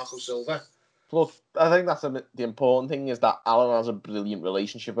back Marco Silva. Look, I think that's the important thing, is that Alan has a brilliant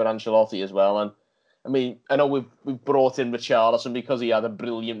relationship with Ancelotti as well. And I mean, I know we've brought in Richarlison because he had a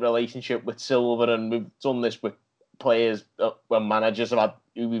brilliant relationship with Silva, and we've done this with players when managers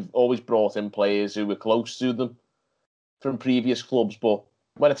we've always brought in players who were close to them from previous clubs. But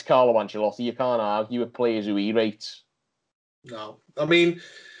when it's Carlo Ancelotti, you can't argue with players who he rates. No, I mean,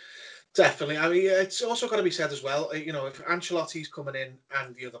 definitely. I mean, it's also got to be said as well, you know, if Ancelotti's coming in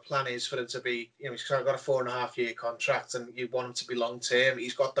and, you know, the plan is for him to be, you know, he's got a 4.5-year contract and you want him to be long-term,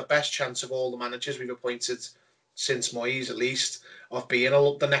 he's got the best chance of all the managers we've appointed since Moyes, at least, of being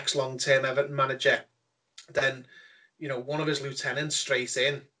the next long-term Everton manager. Then, you know, one of his lieutenants straight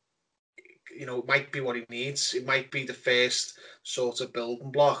in, you know, it might be what he needs. It might be the first sort of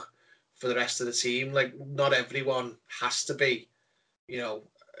building block for the rest of the team. Like, not everyone has to be, you know,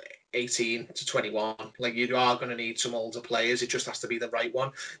 18 to 21. Like, you are going to need some older players. It just has to be the right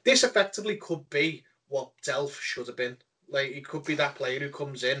one. This effectively could be what Delph should have been. Like, it could be that player who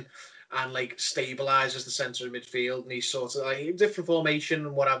comes in and like stabilizes the centre of midfield, and he's sort of like different formation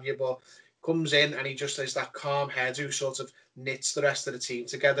and what have you, but comes in and he just is that calm head who sort of knits the rest of the team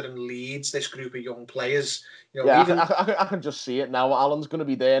together and leads this group of young players. You know, yeah, I can just see it now. Alan's going to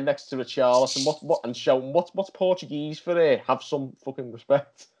be there next to Richarlison, and shouting, what's Portuguese for have some fucking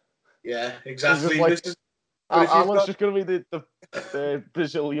respect. Yeah, exactly. Alan's just going to be the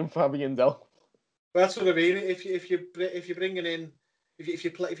Brazilian Fabian Delph. That's what I mean. If you're bringing in, if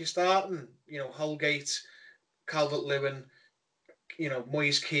you're starting, you know, Holgate, Calvert-Lewin, you know,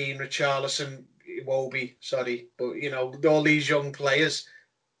 Moise Kean, Richarlison, Iwobi, sorry, but you know, all these young players,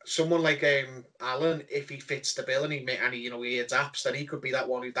 someone like Alan, if he fits the bill and he adapts, then he could be that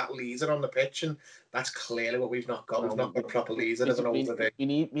leader on the pitch, and that's clearly what we've not got. We've not got a proper leader as an older day. We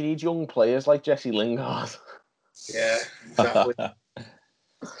need young players like Jesse Lingard. Yeah, exactly.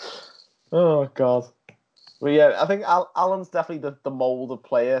 Oh God. Well, yeah, I think Alan's definitely the mould of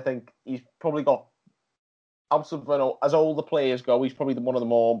player. I think he's probably got, out of, as older players go, he's probably one of the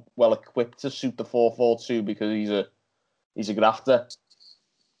more well equipped to suit the 4-4-2 because he's a grafter.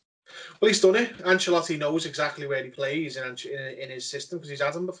 Well, he's done it. Ancelotti knows exactly where he plays in his system because he's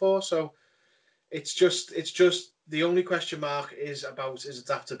had him before. So it's just the only question mark is about his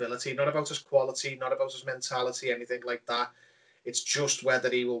adaptability, not about his quality, not about his mentality, anything like that. It's just whether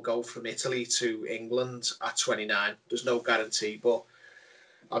he will go from Italy to England at 29. There's no guarantee, but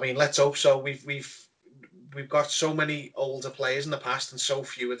I mean, let's hope so. We've got so many older players in the past, and so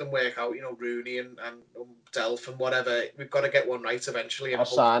few of them work out. You know, Rooney and Delph and whatever. We've got to get one right eventually. Our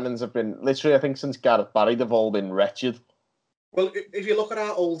signings have been literally, I think, since Gareth Barry, they've all been wretched. Well, if you look at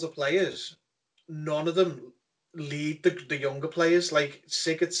our older players, none of them lead the younger players. Like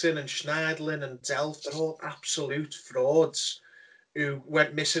Sigurdsson and Schneiderlin and Delph, they're all absolute frauds who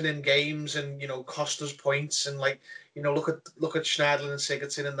went missing in games and, you know, cost us points. And like, you know, look at Schneiderlin and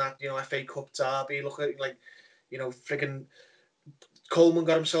Sigurdsson in that, you know, FA Cup derby. Look at, like, you know, friggin' Coleman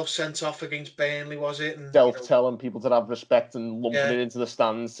got himself sent off against Burnley, was it? And Delph telling people to have respect and lumping it into the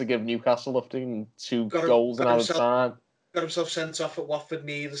stands to give Newcastle lifting 2 goals in our time. Got himself sent off at Watford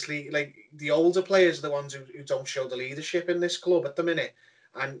needlessly. Like, the older players are the ones who don't show the leadership in this club at the minute.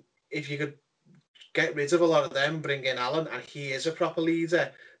 And if you could get rid of a lot of them, bring in Allen, and he is a proper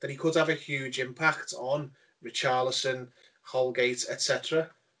leader, then he could have a huge impact on Richarlison, Holgate, etc.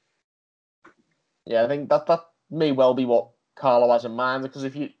 Yeah, I think that may well be what Carlo has in mind, because I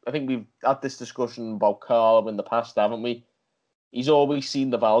think we've had this discussion about Carlo in the past, haven't we? He's always seen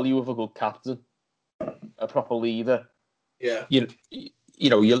the value of a good captain, a proper leader. Yeah.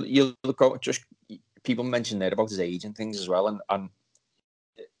 You look out, just people mentioned there about his age and things as well, and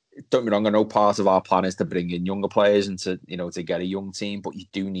don't get me wrong, I know part of our plan is to bring in younger players and to get a young team, but you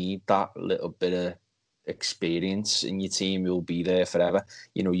do need that little bit of experience in your team who'll be there forever.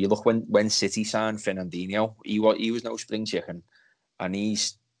 You look when City signed Fernandinho, he was no spring chicken, and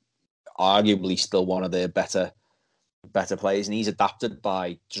he's arguably still one of their better players, and he's adapted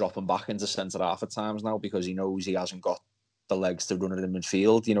by dropping back into centre half at times now because he knows he hasn't got the legs to run it in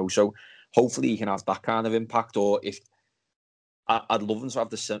midfield. So hopefully he can have that kind of impact, or if I'd love him to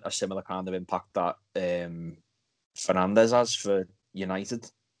have a similar kind of impact that Fernandes has for United,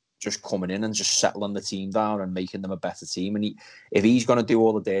 just coming in and just settling the team down and making them a better team. And if he's going to do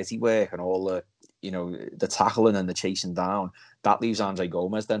all the dirty work and all the tackling and the chasing down, that leaves Andre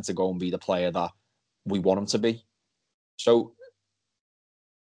Gomez then to go and be the player that we want him to be. So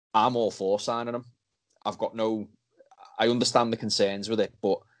I'm all for signing him. I understand the concerns with it,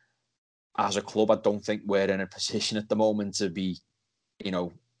 but as a club, I don't think we're in a position at the moment to be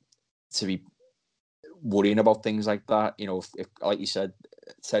worrying about things like that. If like you said,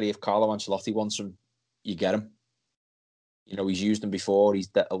 Terry, if Carlo Ancelotti wants him, you get him. He's used him before. He's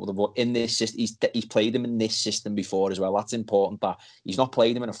in this system. He's played him in this system before as well. That's important. That he's not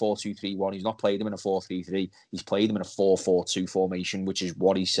played him in a 4-2-3-1. He's not played him in a 4-3-3. He's played him in a 4-4-2 formation, which is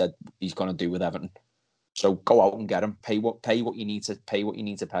what he said he's going to do with Everton. So go out and get him. Pay what you need to pay. What you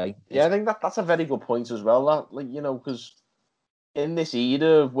need to pay. Yeah, I think that's a very good point as well. That because in this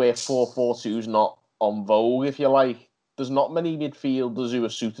era where 4-4-2 is not on vogue, if you like, there's not many midfielders who are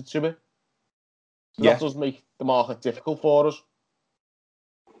suited to it. So that does make the market difficult for us.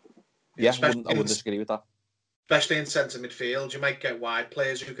 Yeah, I wouldn't disagree with that. Especially in centre midfield, you might get wide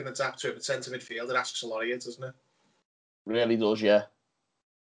players who can adapt to it, but centre midfield, it asks a lot of you, doesn't it? Really does, yeah.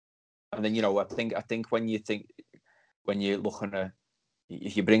 And then I think when you're looking at,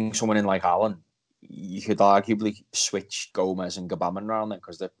 if you bring someone in like Allen, you could arguably switch Gomez and Gbamin around then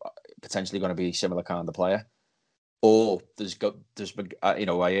because they're potentially going to be a similar kind of player. Or I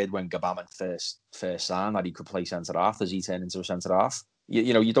heard when Gbamin first signed that he could play centre half. Does he turn into a centre half?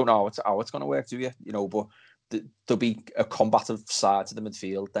 You don't know how it's going to work, do you? But there'll be a combative side to the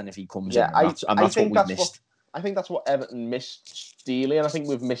midfield then if he comes in. That's what we've missed. I think that's what Everton missed steely, and I think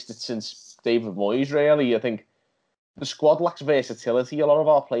we've missed it since David Moyes, really. I think the squad lacks versatility. A lot of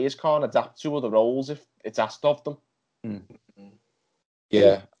our players can't adapt to other roles if it's asked of them.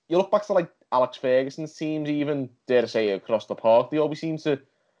 Yeah. You look back to like Alex Ferguson's teams, even, dare I say, across the park, they always seem to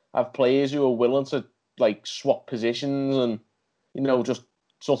have players who are willing to like swap positions and, just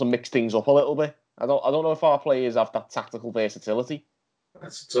sort of mix things up a little bit. I don't know if our players have that tactical versatility.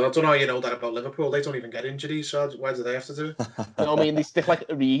 So I don't know how you know that about Liverpool. They don't even get injuries, so why do they have to do it? You know what I mean? They stick like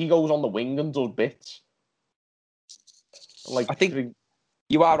Origi goes on the wing and does bits. I think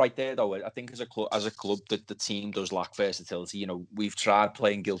you are right there, though. I think as a club, the team does lack versatility. We've tried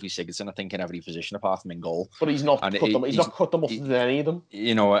playing Gylfi Sigurdsson, I think, in every position apart from in goal. But he's not cut the mustard in any of them.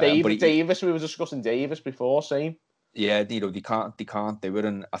 Davis, we were discussing Davis before, same. Yeah, they can't do it,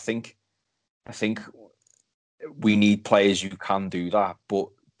 and I think we need players who can do that. But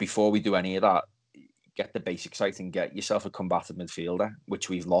before we do any of that, get the basics right and get yourself a combative midfielder, which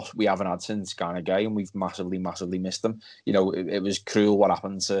we've lost. We haven't had since Gana Gueye, and we've massively missed them. It was cruel what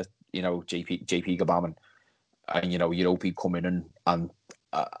happened to JP Gbamin, and you'd hope he'd come in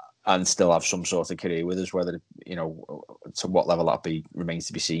and still have some sort of career with us. Whether to what level that be remains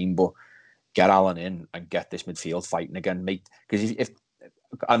to be seen. But get Allen in and get this midfield fighting again, mate. Because if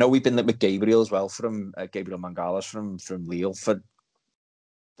I know we've been with Gabriel as well from Gabriel Mangalas from Lille for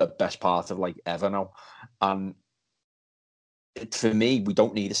the best part of like ever now, and for me, we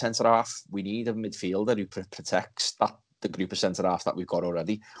don't need a centre half. We need a midfielder who protects the group of centre half that we've got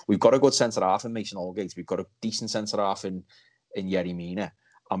already. We've got a good centre half in Mason Holgate. We've got a decent centre half in Yerry Mina,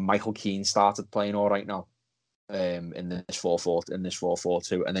 and Michael Keane started playing all right now in this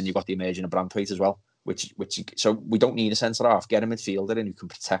 4-4-2, and then you've got the emerging of Branthwaite as well. So we don't need a centre half. Get a midfielder in who can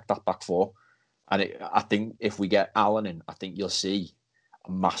protect that back four, and I think if we get Allen in, I think you'll see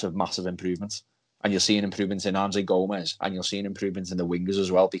a massive improvement, and you'll see an improvement in Andre Gomez, and you'll see an improvement in the wingers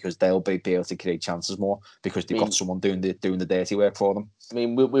as well, because they'll be able to create chances more because they've got someone doing the dirty work for them. I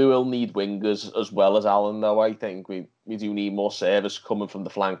mean, we will need wingers as well as Allen, though. I think we do need more service coming from the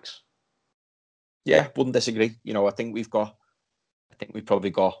flanks. Yeah, wouldn't disagree. You know, I think we've probably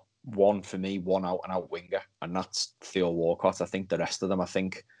got one for me, one out and out winger, and that's Theo Walcott. I think the rest of them, I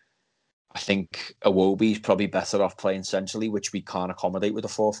think Iwobi's probably better off playing centrally, which we can't accommodate with a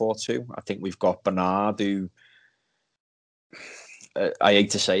 4-4-2. I think we've got Bernard, who I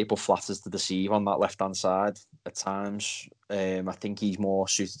hate to say it, but flatters to deceive on that left-hand side at times. I think he's more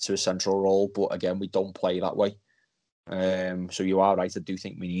suited to a central role, but again, we don't play that way. So you are right. I do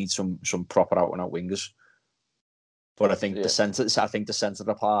think we need some proper out and out wingers. But I think the centre of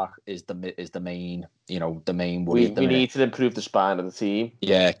the park is the main worry. We need to improve the spine of the team.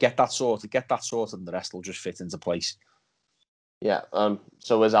 Yeah, get that sorted, and the rest will just fit into place. Yeah.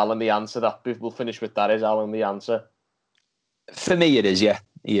 So is Alan the answer? We'll finish with that. Is Alan the answer? For me, it is. Yeah,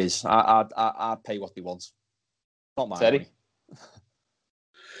 he is. I'd pay what he wants. Not my money.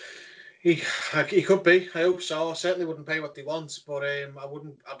 He could be. I hope so. I certainly wouldn't pay what he wants, but I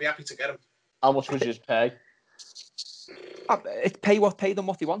wouldn't. I'd be happy to get him. How much would you pay? Pay them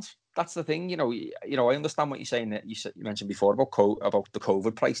what they want. That's the thing. You know. I understand what you're saying. That you mentioned before about the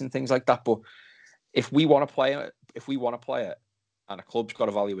COVID price and things like that. But if we want to play it, and a club's got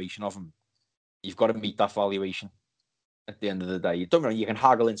a valuation of him, you've got to meet that valuation. At the end of the day, don't worry, you can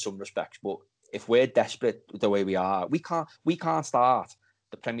haggle in some respects, but if we're desperate the way we are, we can't start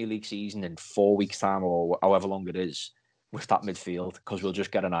the Premier League season in 4 weeks' time or however long it is with that midfield, because we'll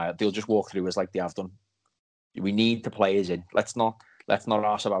just get an eye. They'll just walk through us like they have done. We need the players in. Let's not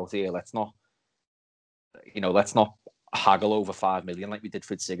arse about here. Let's not haggle over 5 million like we did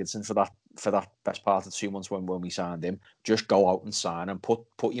for Sigurdsson for that best part of 2 months when we signed him. Just go out and sign him.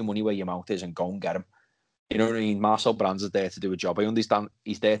 Put your money where your mouth is and go and get him. You know what I mean? Marcel Brands is there to do a job. I understand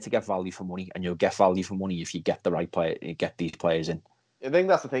he's there to get value for money, and you'll get value for money if you get the right player, you get these players in. I think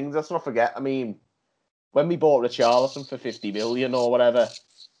that's the thing. Let's not forget. I mean, when we bought Richarlison for 50 million or whatever,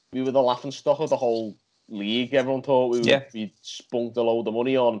 we were the laughing stock of the whole league. Everyone thought we'd spunked a load of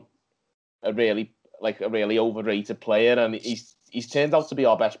money on a really overrated player, and he's turned out to be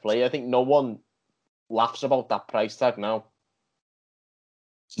our best player. I think no one laughs about that price tag now.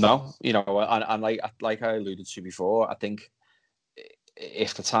 No, and like I alluded to before, I think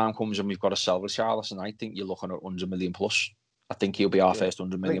if the time comes and we've got to sell Richarlison, I think you're looking at 100 million plus. I think he'll be our first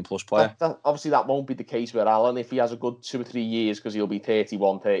 100 million plus player. Obviously, that won't be the case with Alan if he has a good 2 or 3 years, because he'll be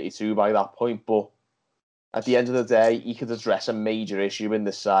 31, 32 by that point. But at the end of the day, he could address a major issue in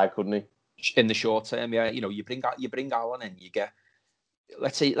this side, couldn't he? In the short term, yeah. You bring Alan in, you get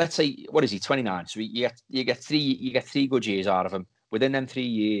let's say what is he, 29? So you get 3 good years out of him. Within them 3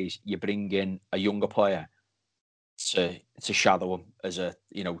 years, you bring in a younger player to shadow him as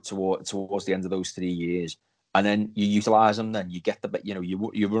towards the end of those 3 years, and then you utilise him. Then you get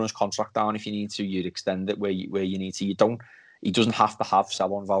you run his contract down if you need to. You extend it where you need to. He doesn't have to have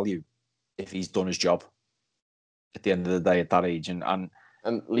sell-on value if he's done his job. At the end of the day, at that age, and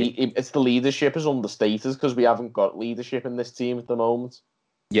it's the leadership is understated because we haven't got leadership in this team at the moment.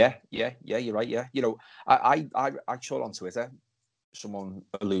 Yeah, you're right. Yeah, I saw on Twitter, someone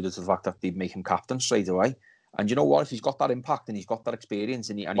alluded to the fact that they'd make him captain straight away. And you know what? If he's got that impact and he's got that experience,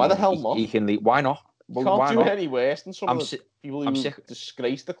 why the hell not? He can lead. Why not? Well, can't do it any worse than some of the people who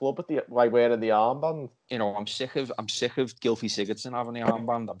disgrace the club by wearing the armband. I'm sick of Gylfi Sigurdsson having the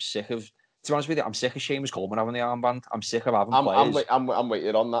armband. To be honest with you, I'm sick of Seamus Coleman having the armband. I'm sick of having players. I'm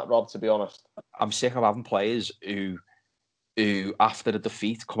waiting on that, Rob. To be honest, I'm sick of having players who after the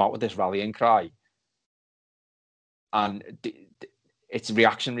defeat come out with this rallying cry, and it's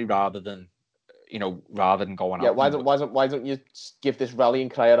reactionary rather than going out. Yeah, why don't you give this rallying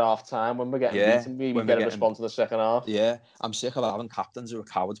cry at half time when we're getting beaten? Maybe get a response in the second half. Yeah, I'm sick of having captains who are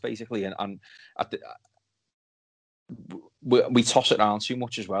cowards basically, and we toss it around too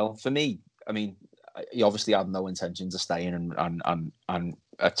much as well. For me, I mean, he obviously had no intentions of staying, and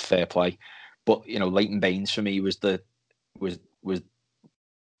it's fair play. But Leighton Baines for me was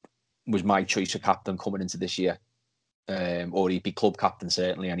my choice of captain coming into this year. Or he'd be club captain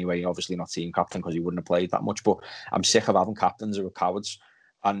certainly anyway. Obviously not team captain because he wouldn't have played that much. But I'm sick of having captains who are cowards.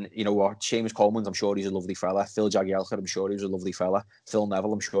 And you know what? Seamus Coleman, I'm sure he's a lovely fella. Phil Jagielka, I'm sure he was a lovely fella. Phil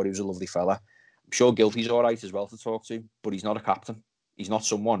Neville, I'm sure he was a lovely fella. I'm sure Gylfi's all right as well to talk to, but he's not a captain. He's not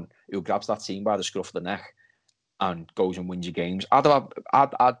someone who grabs that team by the scruff of the neck and goes and wins your games. I'd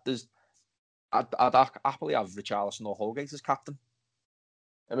happily have Richarlison or Holgate as captain.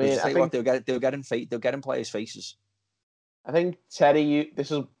 I mean, I think they'll get in players' faces. I think, Terry, this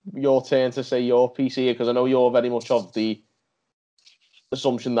is your turn to say your piece here, because I know you're very much of the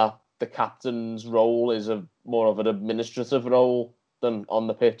assumption that the captain's role is more of an administrative role than on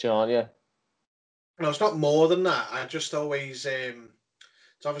the pitch, aren't you? No, it's not more than that. I just always...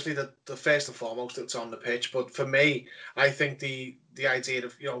 it's obviously the first and foremost that's on the pitch. But for me, I think the idea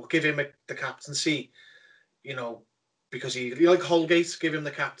of, give him the captaincy, because he like Holgate, give him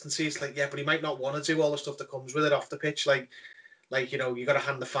the captaincy. It's like, yeah, but he might not want to do all the stuff that comes with it off the pitch. Like you got to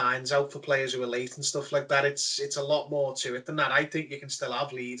hand the fines out for players who are late and stuff like that. It's a lot more to it than that. I think you can still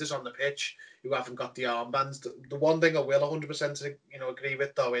have leaders on the pitch who haven't got the armbands. The one thing I will 100% agree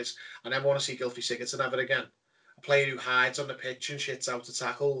with though is I never want to see Gylfi Sigurdsson ever again. A player who hides on the pitch and shits out of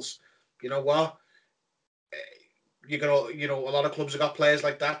tackles. You know what? You're gonna, a lot of clubs have got players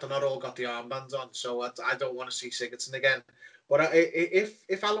like that. They're not all got the armbands on, so I don't want to see Sigurdsson again. But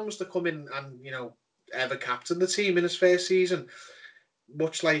if Alan was to come in and ever captain the team in his first season,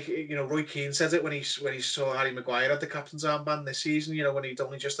 much like Roy Keane said it when he saw Harry Maguire had the captain's armband this season, when he'd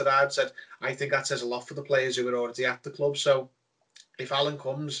only just arrived, said, I think that says a lot for the players who were already at the club. So if Alan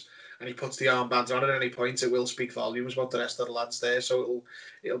comes and he puts the armbands on at any point, it will speak volumes about the rest of the lads there. So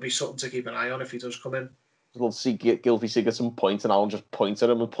it'll be something to keep an eye on if he does come in. We'll see Gylfi Sigurdsson point and Alan just point at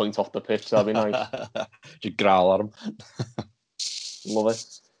him and point off the pitch. That'd be nice. Just growl at him. Love it.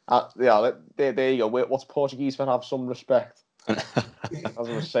 Yeah, there you go. What's Portuguese for have some respect, as I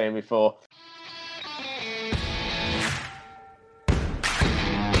was saying before.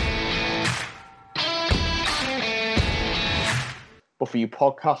 But for you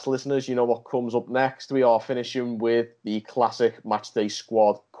podcast listeners, you know what comes up next. We are finishing with the classic Matchday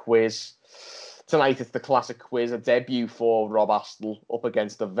Squad quiz. Tonight it's the classic quiz, a debut for Rob Astle up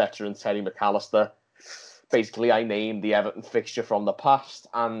against the veteran Terry McAllister. Basically, I name the Everton fixture from the past,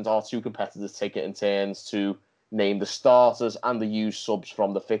 and our two competitors take it in turns to name the starters and the used subs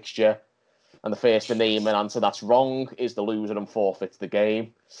from the fixture. And the first to name an answer that's wrong is the loser and forfeits the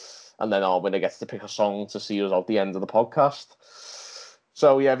game. And then our winner gets to pick a song to see us out the end of the podcast.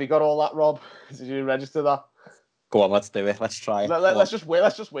 So, yeah, have you got all that, Rob? Did you register that? Go on, let's do it. Let's try it. Let's just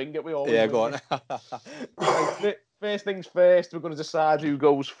wing it. We all go on. Right, first things first, we're going to decide who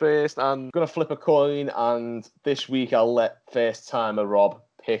goes first. And I'm going to flip a coin. And this week, I'll let first timer Rob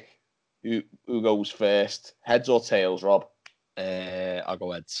pick who goes first. Heads or tails, Rob? I'll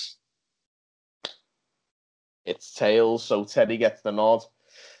go heads. It's tails, so Teddy gets the nod.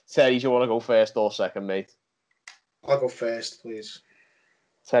 Teddy, do you want to go first or second, mate? I'll go first, please.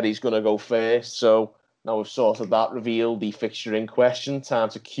 Teddy's going to go first, so now we've sorted that, reveal the fixture in question. Time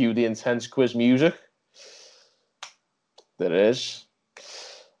to cue the intense quiz music. There is.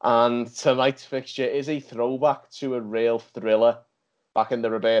 And tonight's fixture is a throwback to a real thriller back in the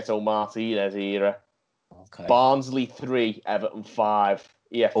Roberto Martinez era. Okay. Barnsley 3, Everton 5,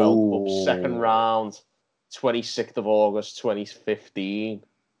 EFL Cup second round, 26th of August 2015.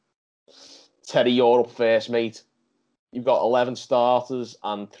 Teddy, you're up first, mate. You've got 11 starters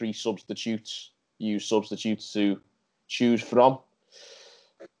and 3 substitutes, used substitutes to choose from.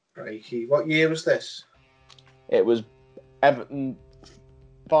 Crikey. What year was this? It was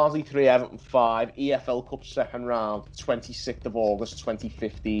Barnsley 3, Everton 5, EFL Cup second round, 26th of August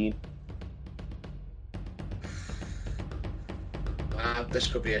 2015. This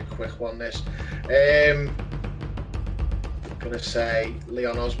could be a quick one, this. I'm going to say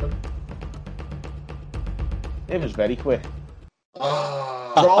Leon Osman. It was very quick.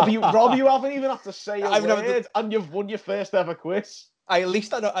 Oh. Rob, you haven't even had to say a word, and you've won your first ever quiz. At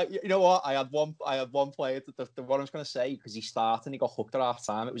least I know. You know what? I had one player. The one I was going to say, because he started and he got hooked at half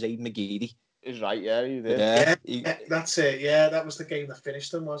time. It was Aidan McGeady. Is right, yeah, he did. Yeah, that's it. Yeah, that was the game that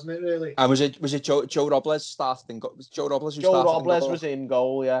finished them, wasn't it? Really? And was it Joe Robles started in goal? Was Joe Robles who Joe started Robles in goal? was in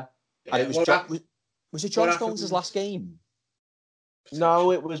goal, yeah. And it was it John Stones' last game?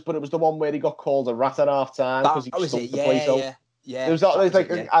 No, it was the one where he got called a rat at half time because he stumped the place out. Yeah. It was I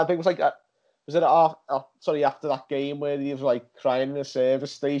think it was like was it after that game where he was like crying in the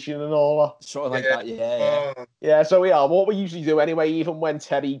service station and all that? Sort of like that, yeah. Yeah, so yeah, what we usually do anyway, even when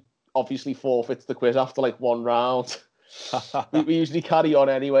Teddy obviously forfeits the quiz after like one round, we usually carry on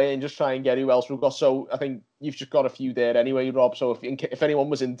anyway and just try and get who else we've got. So I think you've just got a few there anyway, Rob. So if anyone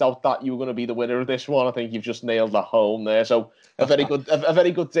was in doubt that you were going to be the winner of this one, I think you've just nailed that home there. So a very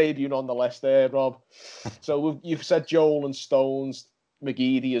good debut nonetheless there, Rob. So you've said Joel and Stones,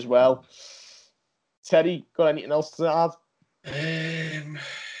 McGeady as well. Teddy, got anything else to add?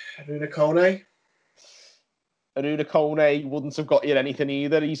 Aruna Kone. Aruna Kone wouldn't have got you anything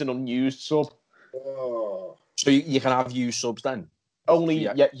either. He's an unused sub. Oh. So you can have used subs then? Only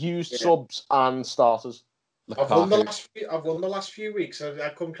used subs and starters. I've won the last few weeks.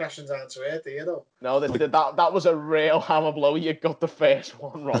 I've come crashing down to earth here, though. No, that was a real hammer blow. You got the first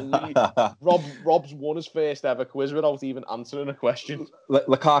one wrong. Rob's won his first ever quiz without even answering a question.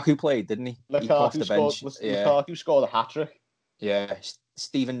 Lukaku played, didn't he? Lukaku scored a hat-trick. Yeah,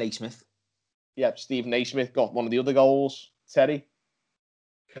 Stephen Naismith. Yep, Steve Naismith got one of the other goals. Terry.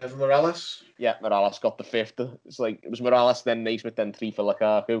 Kevin Morales. Yeah, Morales got the 5th. It's like it was Morales, then Naismith, then 3 for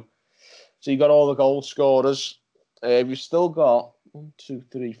Lukaku. So you got all the goal scorers. You've still got 1, 2,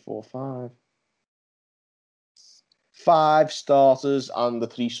 3, 4, 5. 5 starters and the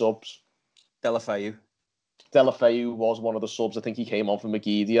 3 subs. Deulofeu. Deulofeu was one of the subs. I think he came on for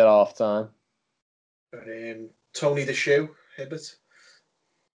McGeady at half time. Tony the Shoe, Hibbert.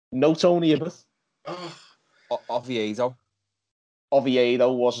 No Tony Hibbert. Oh. Oviedo.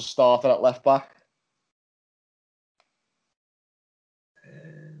 Oviedo was a starter at left back.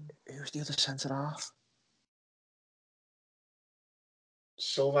 Who's the other centre half?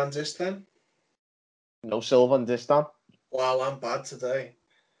 Sylvain Distin. No Sylvain Distin. Wow, I'm bad today.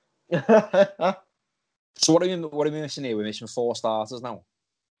 So what are we missing here? We're missing 4 starters now.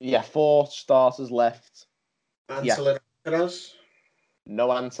 Yeah, 4 starters left. Antolin Alcaraz. No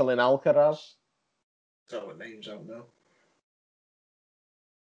Antolin Alcaraz. Don't know what names out now.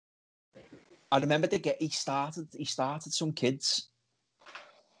 I remember he started some kids.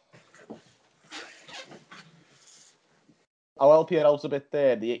 I'll help you out a bit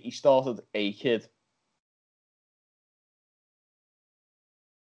there. He started a kid.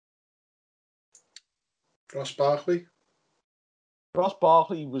 Ross Barkley. Ross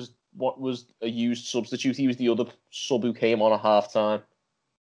Barkley was a used substitute. He was the other sub who came on at half time.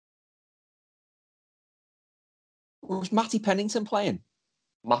 Was Matty Pennington playing?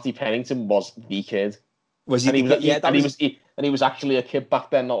 Matty Pennington was the kid. Was he? And he was actually a kid back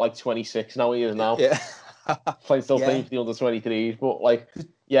then, not like 26. Now he is now. Yeah. Playing for the under 23s, but like,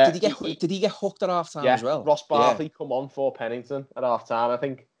 yeah. Did he get hooked at half time as well? Ross Barkley come on for Pennington at half time. I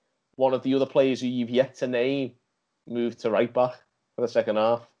think one of the other players who you've yet to name moved to right back for the second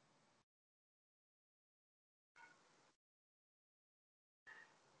half.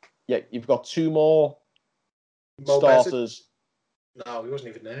 Yeah, you've got 2 more starters. No, he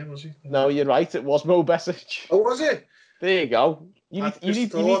wasn't even there, was he? No, you're right. It was Mo Besic. Oh, was it? There you go. You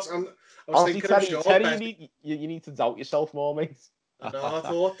need to doubt yourself more, mate. No, I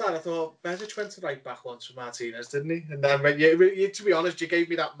thought Besic went to right back once for Martinez, didn't he? And then, to be honest, you gave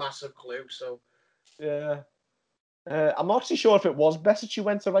me that massive clue. So, yeah. I'm not actually sure if it was Besic who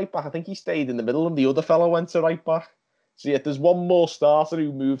went to right back. I think he stayed in the middle, and the other fellow went to right back. So yeah, there's one more starter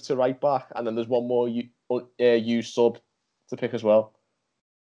who moved to right back, and then there's one more used sub to pick as well.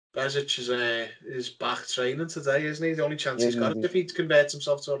 Besic is back training today, isn't he? The only chance he's got if he converts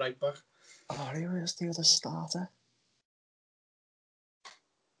himself to a right back. Oh, who is the other starter?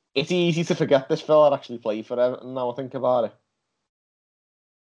 It's easy to forget this fella actually played for Everton now I think about it.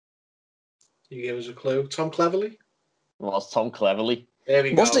 You give us a clue. Tom Cleverley? Well, it's Tom Cleverley. There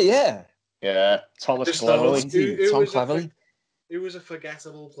we go. Was it? Yeah. Yeah, Thomas Cleverley. Tom Cleverley. He was a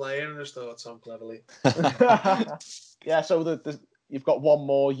forgettable player, and I just thought Tom Cleverley. Yeah, so you've got one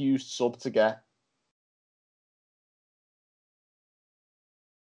more used sub to get.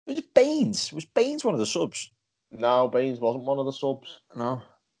 Was it Baines? Was Baines one of the subs? No, Baines wasn't one of the subs. No.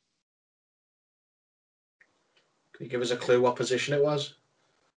 Can you give us a clue what position it was?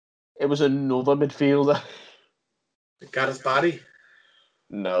 It was another midfielder. Gareth Barry?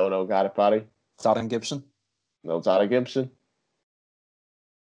 No, Gareth Barry. Darren Gibson? No, Darren Gibson.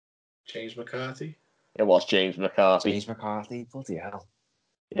 James McCarthy? It was James McCarthy. James McCarthy, bloody hell.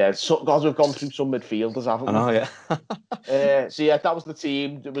 Yeah, God, we've gone through some midfielders, haven't we? I know, yeah. So yeah, that was the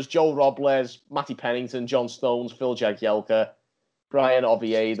team. It was Joe Robles, Matty Pennington, John Stones, Phil Jagielka, Brian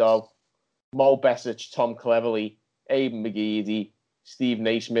Oviedo, Mo Besic, Tom Cleverley, Aidan McGeady, Steve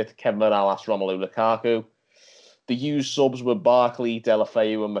Naismith, Kevin Morales, Romelu Lukaku. The used subs were Barkley,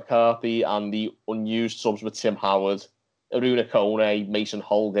 Deulofeu and McCarthy, and the unused subs were Tim Howard, Aruna Kone, Mason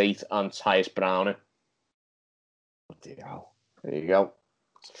Holgate, and Tyus Browning. Bloody hell. There you go.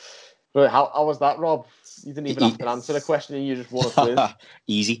 But how was that, Rob? You didn't even have to answer the question, and you just won a quiz.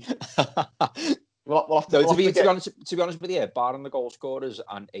 Easy. To be honest with you, barring the goal scorers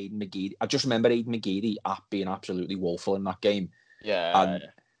and Aidan McGeady, I just remember Aidan McGeady being absolutely woeful in that game. Yeah.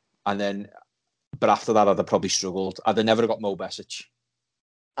 And then, but after that, I'd have probably struggled. I'd have never got Mo Besic.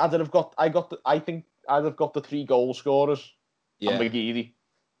 I think I'd have got the 3 goal scorers. Yeah. And McGeady.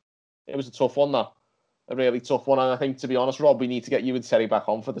 It was a tough one, that. A really tough one, and I think, to be honest, Rob, we need to get you and Terry back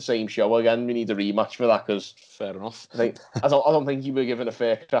on for the same show again. We need a rematch for that, because fair enough. I don't think you were given a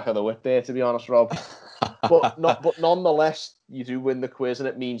fair crack of the whip there, to be honest, Rob. but nonetheless, you do win the quiz, and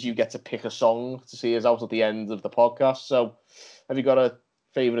it means you get to pick a song to see us out at the end of the podcast. So, have you got a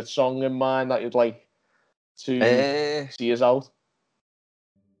favourite song in mind that you'd like to see us out?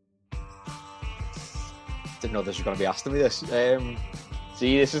 didn't know this was going to be asking me this.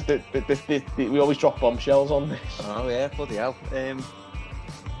 See, this is we always drop bombshells on this. Oh yeah, bloody hell.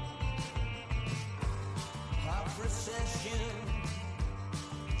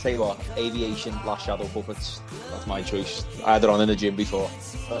 Tell you what, aviation, last shadow puppets. That's my choice. I had it on in the gym before.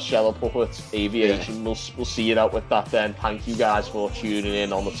 That's Shadow Puppets, aviation. Yeah. We'll see it out with that then. Thank you guys for tuning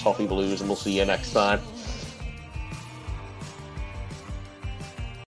in on the Toffee Blues, and we'll see you next time.